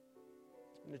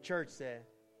 And the church said,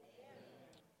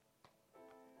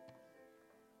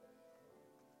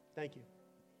 thank you.